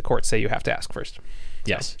generally, I think the courts say you have to ask first.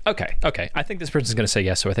 Yes. Okay. I think this person's going to say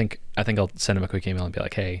yes. So I think I'll send him a quick email and be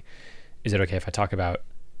like, hey, is it okay if I talk about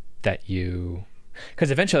that you...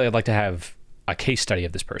 Because eventually I'd like to have a case study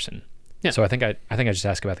of this person. Yeah. So I think I just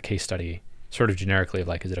ask about the case study sort of generically of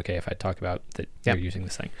like, is it okay if I talk about that you're using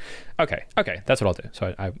this thing? Okay. That's what I'll do.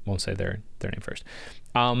 So I won't say their name first.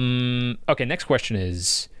 Okay. Next question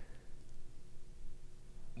is,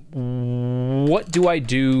 what do I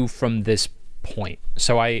do from this point?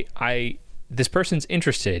 So this person's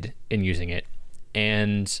interested in using it,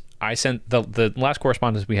 and I sent the last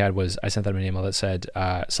correspondence we had was I sent them an email that said,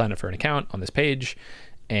 sign up for an account on this page,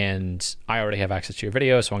 and I already have access to your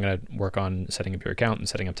video, so I'm going to work on setting up your account and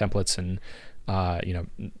setting up templates and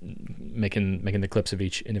making the clips of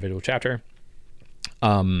each individual chapter.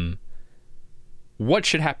 What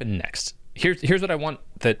should happen next? Here's what I want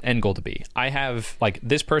the end goal to be. I have like,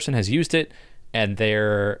 this person has used it and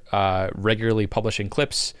they're regularly publishing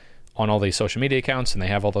clips on all these social media accounts, and they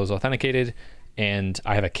have all those authenticated, and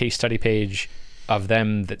I have a case study page of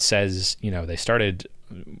them that says, they started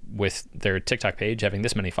with their TikTok page having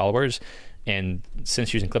this many followers, and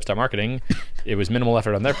since using Clips.marketing, it was minimal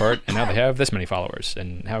effort on their part, and now they have this many followers.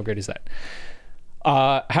 And how great is that?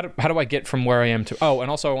 How do I get from where I am to... Oh, and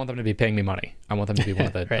also I want them to be paying me money. I want them to be one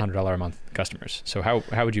of the right. $100 a month customers. So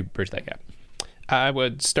how would you bridge that gap? I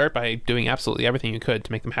would start by doing absolutely everything you could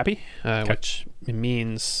to make them happy, which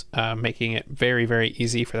means making it very, very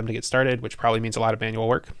easy for them to get started, which probably means a lot of manual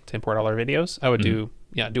work to import all our videos. I would do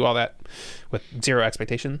all that with zero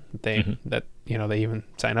expectation that they even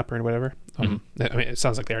sign up or whatever. I mean, it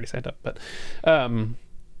sounds like they already signed up, but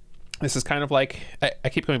this is kind of like, I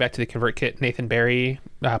keep going back to the ConvertKit Nathan Barry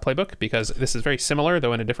playbook, because this is very similar,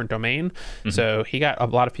 though in a different domain. So he got a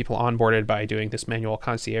lot of people onboarded by doing this manual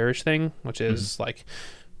concierge thing, which is like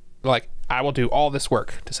I will do all this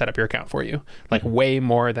work to set up your account for you, like way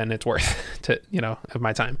more than it's worth to of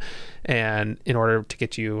my time, and in order to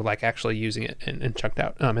get you like actually using it and chunked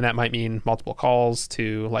out. And that might mean multiple calls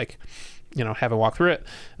to like have a walk through it,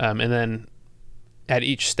 and then at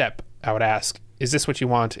each step I would ask, is this what you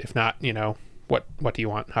want? If not, what do you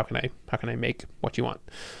want? How can I make what you want?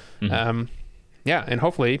 And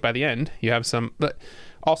hopefully by the end you have some. But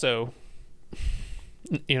also,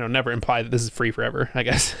 never imply that this is free forever, I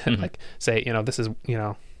guess. And like say, this is,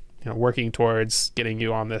 working towards getting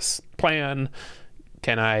you on this plan.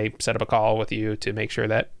 Can I set up a call with you to make sure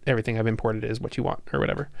that everything I've imported is what you want or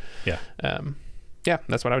whatever? Yeah. Yeah,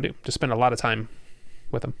 that's what I would do. Just spend a lot of time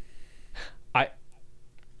with them.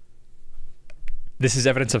 This is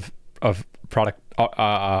evidence of product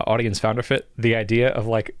audience founder fit. The idea of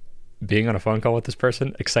like being on a phone call with this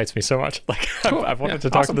person excites me so much. Like Cool. I've wanted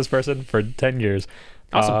to talk Awesome. to this person for 10 years.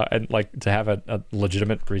 Awesome. And like to have a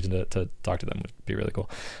legitimate reason to talk to them would be really cool.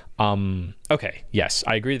 Okay. Yes.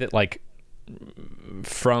 I agree that like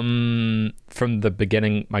from the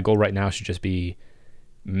beginning, my goal right now should just be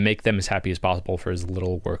make them as happy as possible for as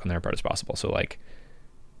little work on their part as possible. So like,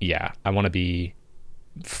 yeah, I want to be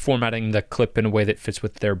formatting the clip in a way that fits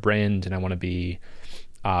with their brand, and I want to be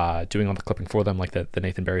doing all the clipping for them, like the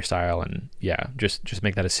Nathan Barry style, and yeah, just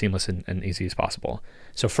make that as seamless and easy as possible.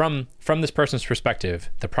 So from this person's perspective,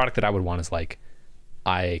 the product that I would want is like,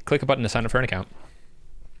 I click a button to sign up for an account,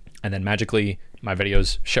 and then magically my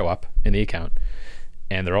videos show up in the account,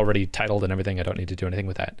 and they're already titled and everything. I don't need to do anything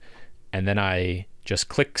with that. And then I just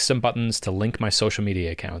click some buttons to link my social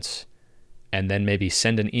media accounts, and then maybe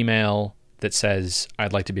send an email that says,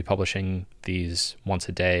 I'd like to be publishing these once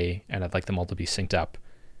a day, and I'd like them all to be synced up.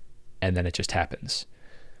 And then it just happens.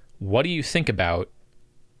 What do you think about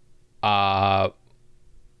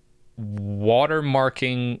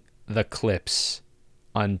watermarking the clips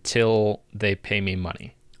until they pay me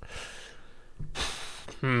money?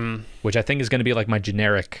 Which I think is going to be like my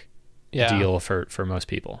generic deal for most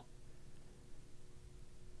people.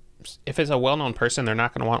 If it's a well-known person, they're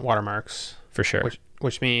not going to want watermarks. For sure.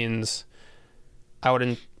 Which means I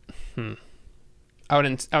would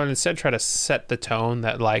instead try to set the tone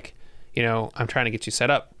that like, I'm trying to get you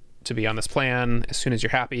set up to be on this plan. As soon as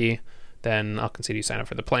you're happy, then I'll consider you sign up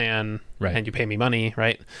for the plan, right, and you pay me money,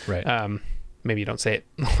 right? Right. Maybe you don't say it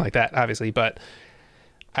like that, obviously, but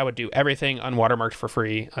I would do everything unwatermarked for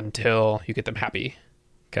free until you get them happy.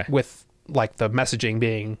 Okay. With like the messaging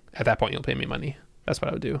being, at that point, you'll pay me money. That's what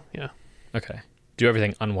I would do. Yeah. Okay. Do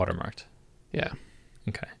everything unwatermarked. Yeah.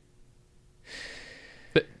 Okay.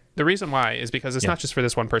 The reason why is because it's not just for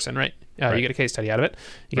this one person, right? Right. You get a case study out of it.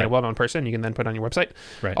 You get a well-known person you can then put on your website.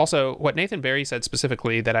 Right. Also, what Nathan Barry said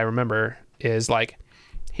specifically that I remember is like,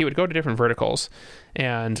 he would go to different verticals,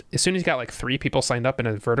 and as soon as he got like 3 people signed up in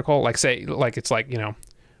a vertical, like say, like it's like,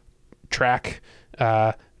 track,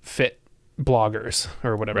 fit bloggers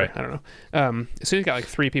or whatever. Right. I don't know. As soon as he got like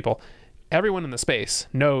 3 people, everyone in the space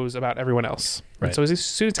knows about everyone else. Right. And so as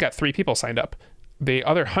soon as he got 3 people signed up, the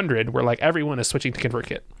other 100 were like, everyone is switching to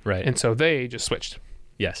ConvertKit. Right. And so they just switched.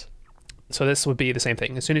 Yes. So this would be the same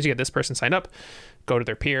thing. As soon as you get this person signed up, go to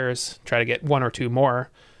their peers, try to get 1 or 2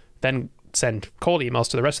 more, then send cold emails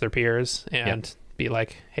to the rest of their peers and be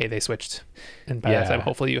like, hey, they switched. And by that time,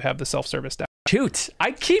 hopefully you have the self-service down. Shoot,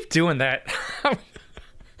 I keep doing that.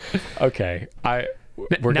 Okay. Now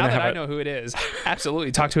that I know who it is,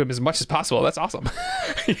 absolutely talk to him as much as possible. That's awesome.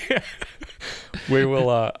 Yeah. We will.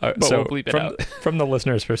 But So we'll bleep it out. From the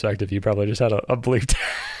listener's perspective, you probably just had a bleeped,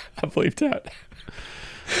 a bleeped out.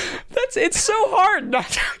 It's so hard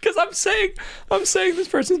not because I'm saying this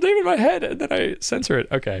person's name in my head and then I censor it.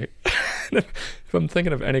 Okay. If I'm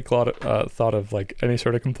thinking of any thought of like any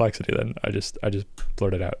sort of complexity, then I just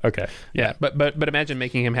blurt it out. Okay. Yeah. But imagine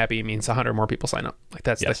making him happy means 100 more people sign up. Like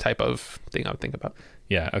that's the type of thing I would think about.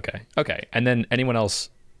 Yeah. Okay. And then anyone else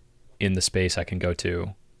in the space I can go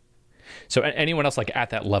to. So anyone else like at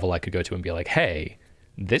that level I could go to and be like, hey,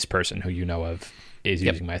 this person who you know of is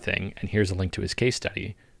using my thing, and here's a link to his case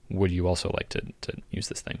study. Would you also like to use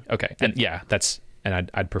this thing? Okay.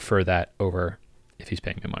 And I'd prefer that over if he's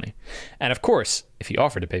paying me money. And of course, if he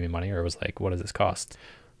offered to pay me money or was like, what does this cost?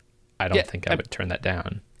 I don't think I would turn that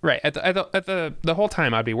down. Right. At the whole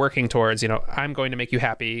time I'd be working towards, I'm going to make you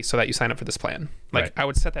happy so that you sign up for this plan. Like I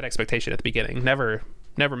would set that expectation at the beginning.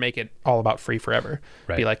 Never make it all about free forever.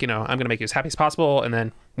 Right. Be like, I'm going to make you as happy as possible. And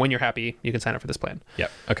then when you're happy, you can sign up for this plan. Yeah.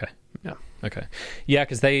 Okay. Yeah. Okay. Yeah.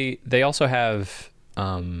 Cause they also have,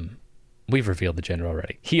 we've revealed the gender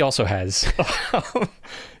already. He also has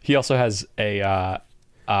a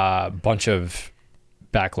bunch of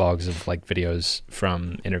backlogs of like videos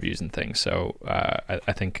from interviews and things. So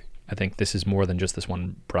I think this is more than just this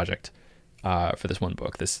one project for this one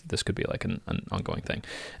book. This could be like an ongoing thing.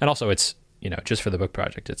 And also it's, just for the book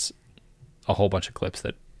project, it's a whole bunch of clips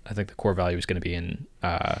that I think the core value is going to be in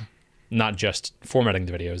not just formatting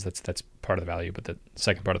the videos. That's part of the value, but the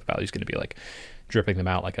second part of the value is going to be like dripping them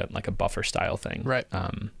out like a buffer style thing. Right.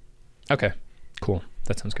 Okay, cool.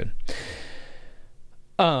 That sounds good.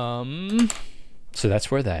 So that's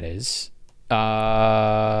where that is.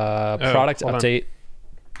 Product hold on. update.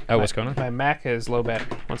 Oh, what's going on? My Mac is low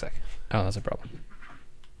battery. One sec. Oh, that's a problem.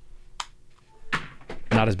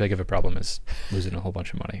 Not as big of a problem as losing a whole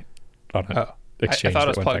bunch of money on an exchange. I thought it that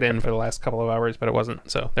was went plugged in bankrupt. for the last couple of hours, but it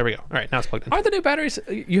wasn't. So there we go. All right, now it's plugged in. Are the new batteries?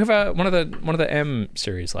 You have one of the M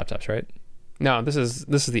series laptops, right? No, this is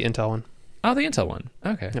the Intel one. Oh, the Intel one.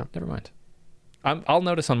 Okay, Yeah. never mind. I'll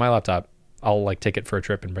notice on my laptop, I'll like take it for a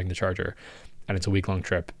trip and bring the charger, and it's a week-long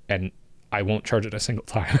trip, and I won't charge it a single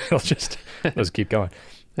time. It'll just keep going.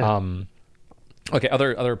 Yeah. Okay,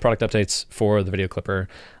 other product updates for the Video Clipper.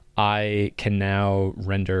 I can now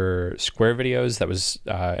render square videos. That was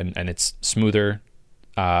and it's smoother.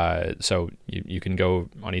 So you can go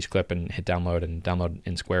on each clip and hit download and download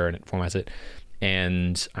in Square, and it formats it.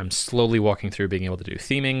 And I'm slowly walking through being able to do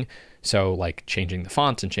theming. So like changing the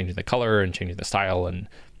font and changing the color and changing the style and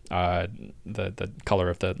the color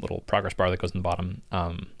of the little progress bar that goes in the bottom.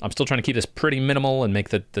 I'm still trying to keep this pretty minimal and make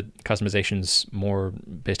the customizations more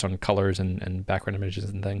based on colors and background images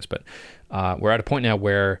and things. But we're at a point now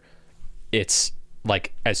where it's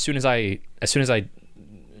like as soon as I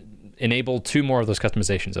enable two more of those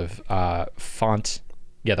customizations of font,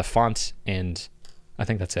 the font, and I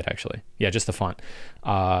think that's it actually. Yeah, just the font,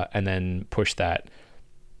 and then push that.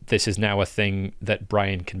 This is now a thing that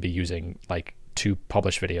Brian can be using like to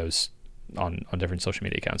publish videos on different social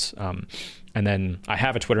media accounts. And then I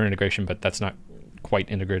have a Twitter integration, but that's not quite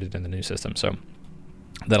integrated in the new system. So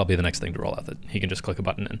that'll be the next thing to roll out, that he can just click a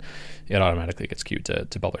button and it automatically gets queued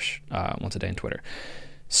to publish once a day in Twitter.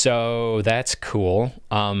 So that's cool.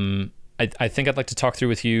 I think I'd like to talk through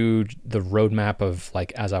with you the roadmap of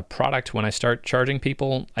like as a product when I start charging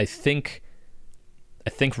people. I think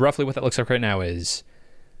roughly what that looks like right now is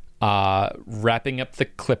wrapping up the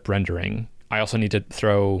clip rendering. I also need to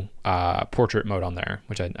throw portrait mode on there,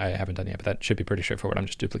 which I haven't done yet, but that should be pretty straightforward. I'm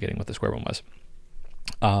just duplicating what the Square one was.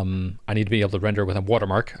 I need to be able to render with a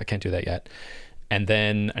watermark. I can't do that yet. And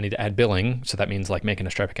then I need to add billing. So that means like making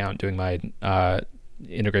a Stripe account, doing my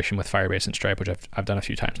integration with Firebase and Stripe, which I've done a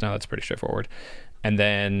few times now. That's pretty straightforward. And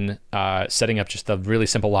then setting up just the really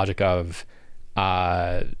simple logic of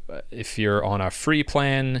if you're on a free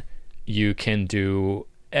plan, you can do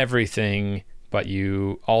everything, but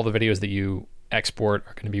all the videos that you export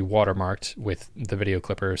are going to be watermarked with the Video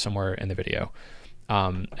Clipper somewhere in the video.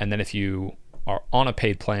 And then if you are on a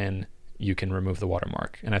paid plan, you can remove the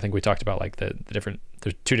watermark. And I think we talked about like the different,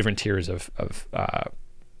 there's two different tiers of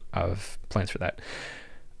plans for that.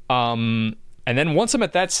 And then once I'm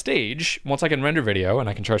at that stage, once I can render video and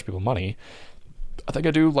I can charge people money, I think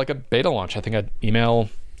I do like a beta launch. I think I'd email,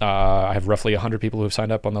 I have roughly 100 people who have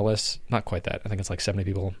signed up on the list. Not quite that. I think it's like 70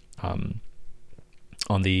 people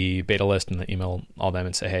on the beta list, and the email all them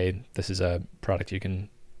and say, hey, this is a product you can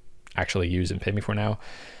actually use and pay me for now.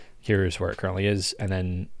 Here's where it currently is. And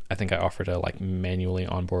then I think I offer to like manually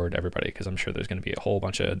onboard everybody, because I'm sure there's going to be a whole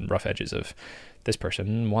bunch of rough edges of this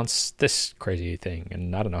person wants this crazy thing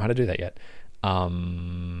and I don't know how to do that yet.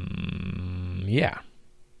 Yeah.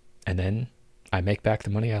 And then I make back the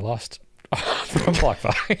money I lost from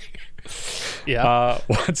BlockFi. Yeah.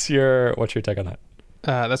 What's your take on that?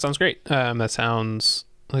 That sounds great. That sounds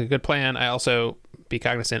like a good plan. I also be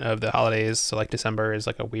cognizant of the holidays. So like December is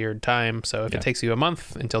like a weird time. So if it takes you a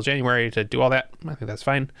month until January to do all that, I think that's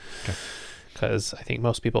fine. Because I think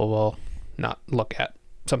most people will not look at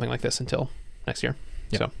something like this until next year.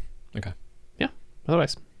 Yeah. So, okay. Yeah.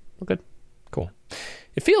 Otherwise, we're good. Cool.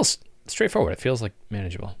 It feels straightforward. It feels like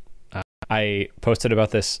manageable. I posted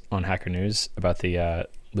about this on Hacker News about the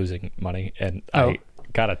losing money, and I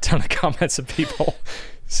got a ton of comments of people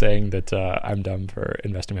saying that I'm dumb for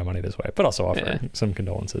investing my money this way, but also offering some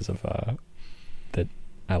condolences of that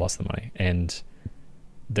I lost the money. And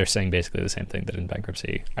they're saying basically the same thing, that in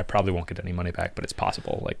bankruptcy, I probably won't get any money back, but it's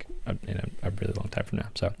possible, like in a really long time from now.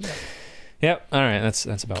 So, yeah. All right. That's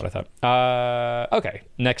about what I thought. Okay.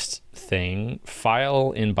 Next thing,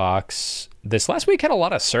 File Inbox. This last week had a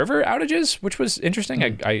lot of server outages, which was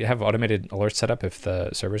interesting. I have automated alerts set up if the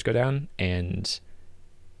servers go down, and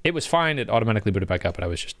it was fine. It automatically booted back up, but I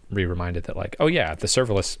was just reminded that like, oh yeah, the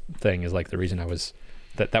serverless thing is like the reason I was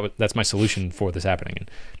that's my solution for this happening,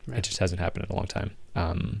 and it just hasn't happened in a long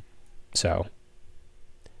time. So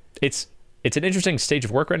it's an interesting stage of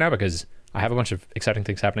work right now, because I have a bunch of exciting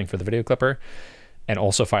things happening for the Video Clipper, and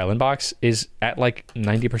also File Inbox is at like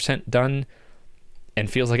 90% done and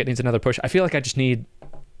feels like it needs another push. I feel like I just need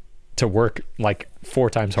to work like 4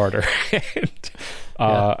 times harder. And,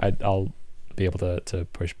 I'll be able to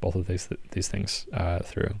push both of these things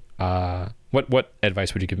through. What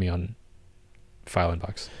advice would you give me on File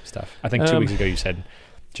Inbox stuff? I think 2 weeks ago you said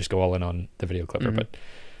just go all in on the Video Clipper, but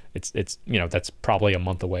it's that's probably a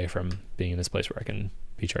month away from being in this place where I can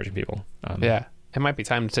be charging people. Yeah. It might be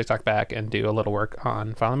time to TikTok back and do a little work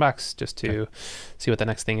on Filenbox just to see what the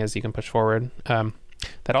next thing is you can push forward.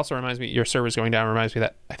 That also reminds me, your server's going down reminds me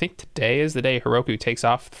that I think today is the day Heroku takes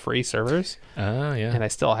off free servers. Oh, yeah. And I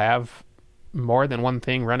still have more than one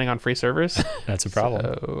thing running on free servers. That's a problem.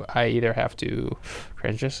 So I either have to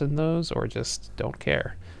transition those or just don't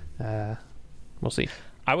care. We'll see.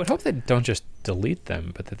 I would hope they don't just delete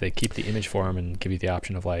them, but that they keep the image for them and give you the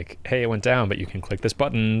option of like, hey, it went down, but you can click this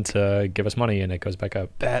button to give us money and it goes back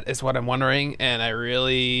up. That is what I'm wondering, and I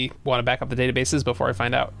really want to back up the databases before I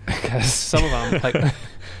find out, because some of them, like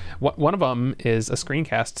one of them is a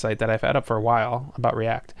screencast site that I've had up for a while about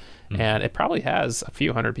React, and it probably has a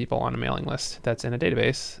few hundred people on a mailing list that's in a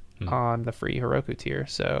database on the free Heroku tier,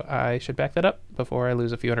 so I should back that up before I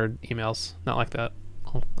lose a few hundred emails. Not like that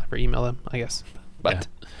I'll ever email them, I guess. But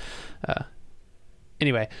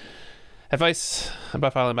anyway, advice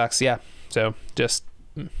about Filenbox, yeah. So just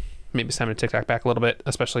maybe it's time to TikTok back a little bit,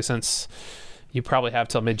 especially since you probably have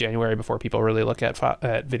till mid-January before people really look at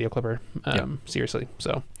Video Clipper seriously.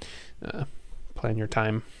 So plan your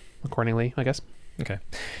time accordingly, I guess. Okay.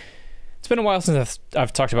 It's been a while since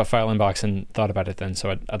I've talked about Filenbox and thought about it then,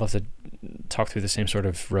 so I'd love to talk through the same sort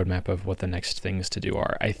of roadmap of what the next things to do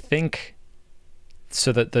are. I think...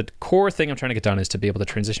 So the core thing I'm trying to get done is to be able to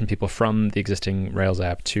transition people from the existing Rails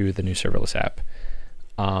app to the new serverless app.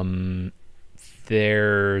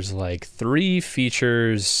 There's like 3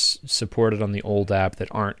 features supported on the old app that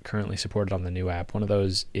aren't currently supported on the new app. One of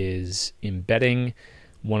those is embedding.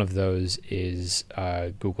 One of those is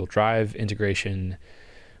Google Drive integration.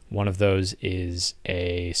 One of those is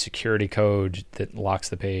a security code that locks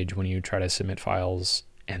the page when you try to submit files.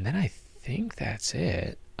 And then I think that's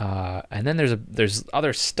it. And then there's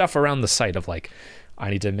other stuff around the site of like, I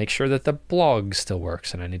need to make sure that the blog still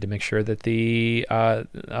works, and I need to make sure that the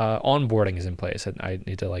onboarding is in place, and I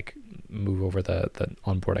need to like move over the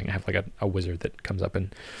onboarding. I have like a wizard that comes up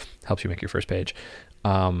and helps you make your first page.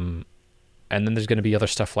 And then there's going to be other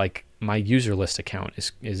stuff like my user list account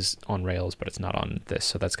is on Rails, but it's not on this,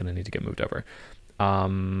 so that's going to need to get moved over.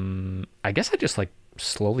 I guess I just like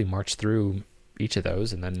slowly march through each of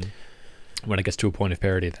those, and then when it gets to a point of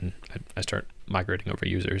parity, then I start migrating over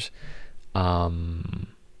users.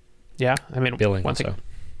 Yeah, I mean, billing one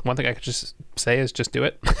thing I could just say is just do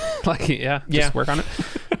it. Like, just work on it.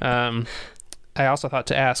 I also thought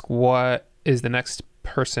to ask, what is the next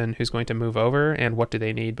person who's going to move over, and what do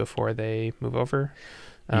they need before they move over?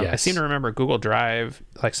 I seem to remember Google Drive,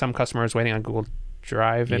 like some customers waiting on Google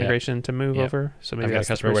Drive integration to move over. So maybe I've got a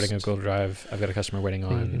customer waiting on Google Drive. I've got a customer waiting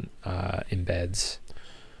on embeds.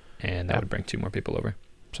 And that would bring 2 more people over.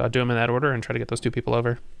 So I'll do them in that order and try to get those 2 people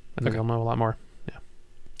over, and then we'll know a lot more. Yeah.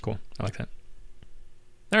 Cool. I like that.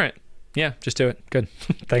 All right. Yeah, just do it. Good.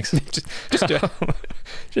 Thanks. just do it.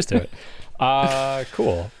 Just do it.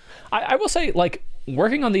 Cool. I will say, like,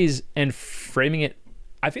 working on these and framing it,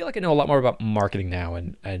 I feel like I know a lot more about marketing now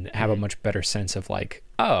and have a much better sense of like,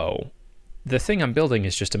 oh, the thing I'm building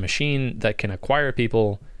is just a machine that can acquire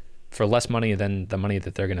people for less money than the money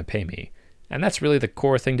that they're going to pay me. And that's really the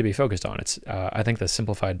core thing to be focused on. It's I think the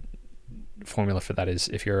simplified formula for that is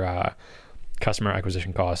if your customer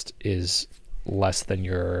acquisition cost is less than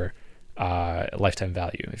your lifetime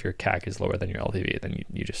value, if your CAC is lower than your LTV, then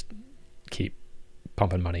you just keep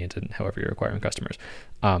pumping money into however you're acquiring customers.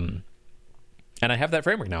 And I have that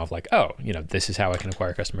framework now of like, oh, this is how I can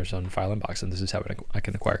acquire customers on Filenbox, and this is how I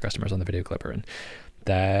can acquire customers on the Video Clipper. And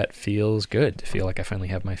that feels good to feel like I finally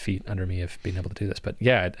have my feet under me of being able to do this. But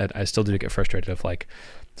yeah, I still do get frustrated of like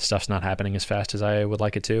stuff's not happening as fast as I would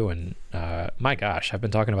like it to. And my gosh, I've been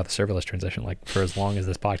talking about the serverless transition like for as long as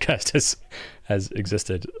this podcast has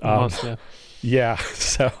existed. Almost, yeah.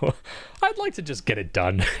 So I'd like to just get it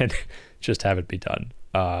done and just have it be done.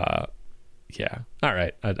 Yeah. All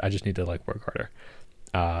right. I just need to like work harder.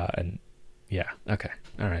 And yeah. Okay.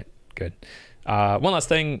 All right. Good. One last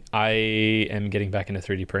thing, I am getting back into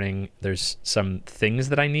 3D printing. There's some things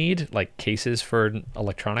that I need, like cases for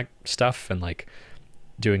electronic stuff and like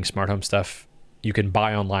doing smart home stuff. You can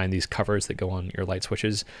buy online these covers that go on your light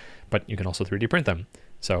switches, but you can also 3D print them.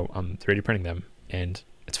 So I'm 3D printing them, and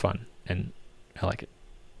it's fun, and I like it.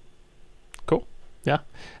 Cool. Yeah.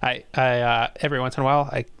 I every once in a while,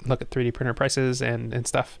 I look at 3D printer prices and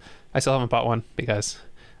stuff. I still haven't bought one because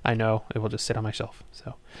I know it will just sit on my shelf.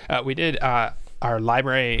 So we did our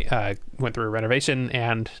library went through a renovation,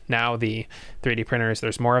 and now the 3D printers,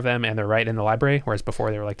 there's more of them, and they're right in the library, whereas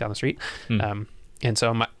before they were like down the street. And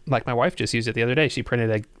so my wife just used it the other day. She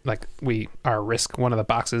printed our Risk, one of the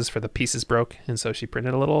boxes for the pieces broke, and so she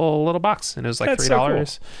printed a little box, and it was like $3. So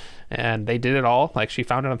cool. And they did it all. Like, she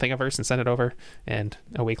found it on Thingiverse and sent it over, and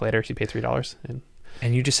a week later she paid $3.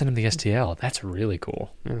 And you just sent them the STL. That's really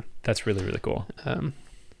cool. Yeah. That's really, really cool.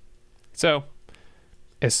 So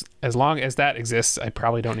as long as that exists, I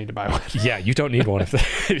probably don't need to buy one. Yeah, you don't need one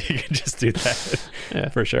if you can just do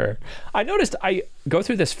that. For sure. I noticed I go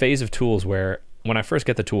through this phase of tools where when I first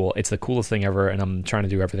get the tool, it's the coolest thing ever, and I'm trying to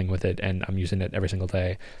do everything with it, and I'm using it every single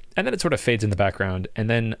day. And then it sort of fades in the background, and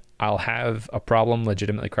then I'll have a problem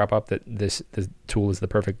legitimately crop up that the tool is the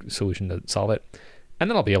perfect solution to solve it. And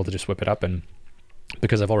then I'll be able to just whip it up, and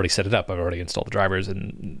because I've already set it up, I've already installed the drivers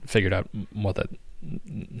and figured out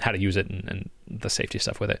how to use it and the safety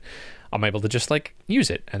stuff with it. I'm able to just like use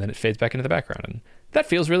it, and then it fades back into the background, and that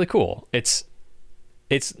feels really cool. It's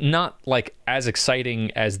not like as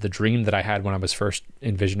exciting as the dream that I had when I was first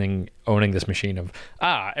envisioning owning this machine of,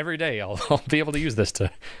 every day I'll be able to use this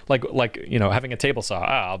to like, having a table saw.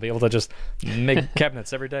 I'll be able to just make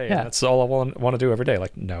cabinets every day. Yeah. And that's all I want to do every day.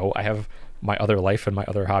 Like, no, I have my other life and my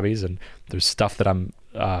other hobbies, and there's stuff that I'm,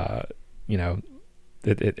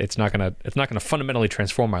 it's not gonna fundamentally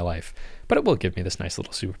transform my life, but it will give me this nice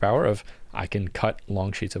little superpower of I can cut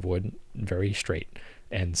long sheets of wood very straight.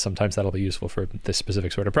 And sometimes that'll be useful for this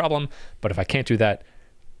specific sort of problem. But if I can't do that,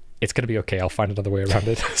 it's going to be okay. I'll find another way around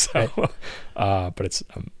it. But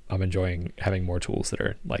I'm enjoying having more tools that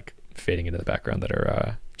are like fading into the background that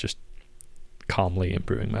are just calmly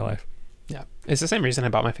improving my life. Yeah. It's the same reason I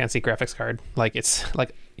bought my fancy graphics card. Like, it's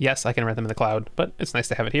like, yes, I can rent them in the cloud, but it's nice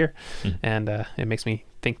to have it here. And it makes me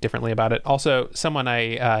think differently about it. Also, someone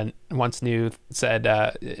I once knew said,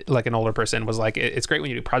 like an older person was like, it's great when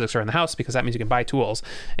you do projects around the house because that means you can buy tools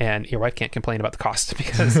and your wife can't complain about the cost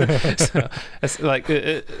because so it's like,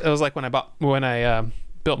 it was like when I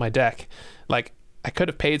built my deck, like I could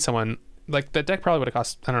have paid someone, like the deck probably would have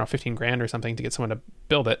cost, I don't know, 15 grand or something to get someone to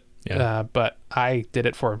build it. Yeah. But I did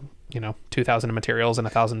it for, $2,000 in materials and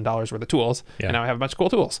 $1,000 worth of tools. Yeah. And now I have a bunch of cool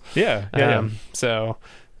tools. Yeah. So,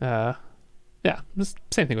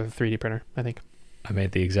 same thing with a 3D printer, I think. I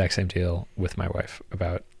made the exact same deal with my wife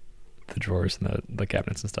about the drawers and the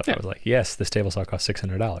cabinets and stuff. Yeah. I was like, yes, this table saw cost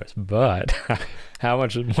 $600, but how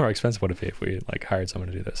much more expensive would it be if we like hired someone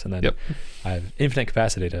to do this? And then I have infinite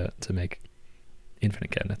capacity to make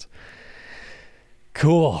infinite cabinets.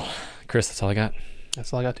 Cool. Chris, that's all I got.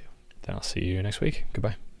 That's all I got too. Then I'll see you next week.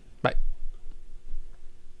 Goodbye. Bye.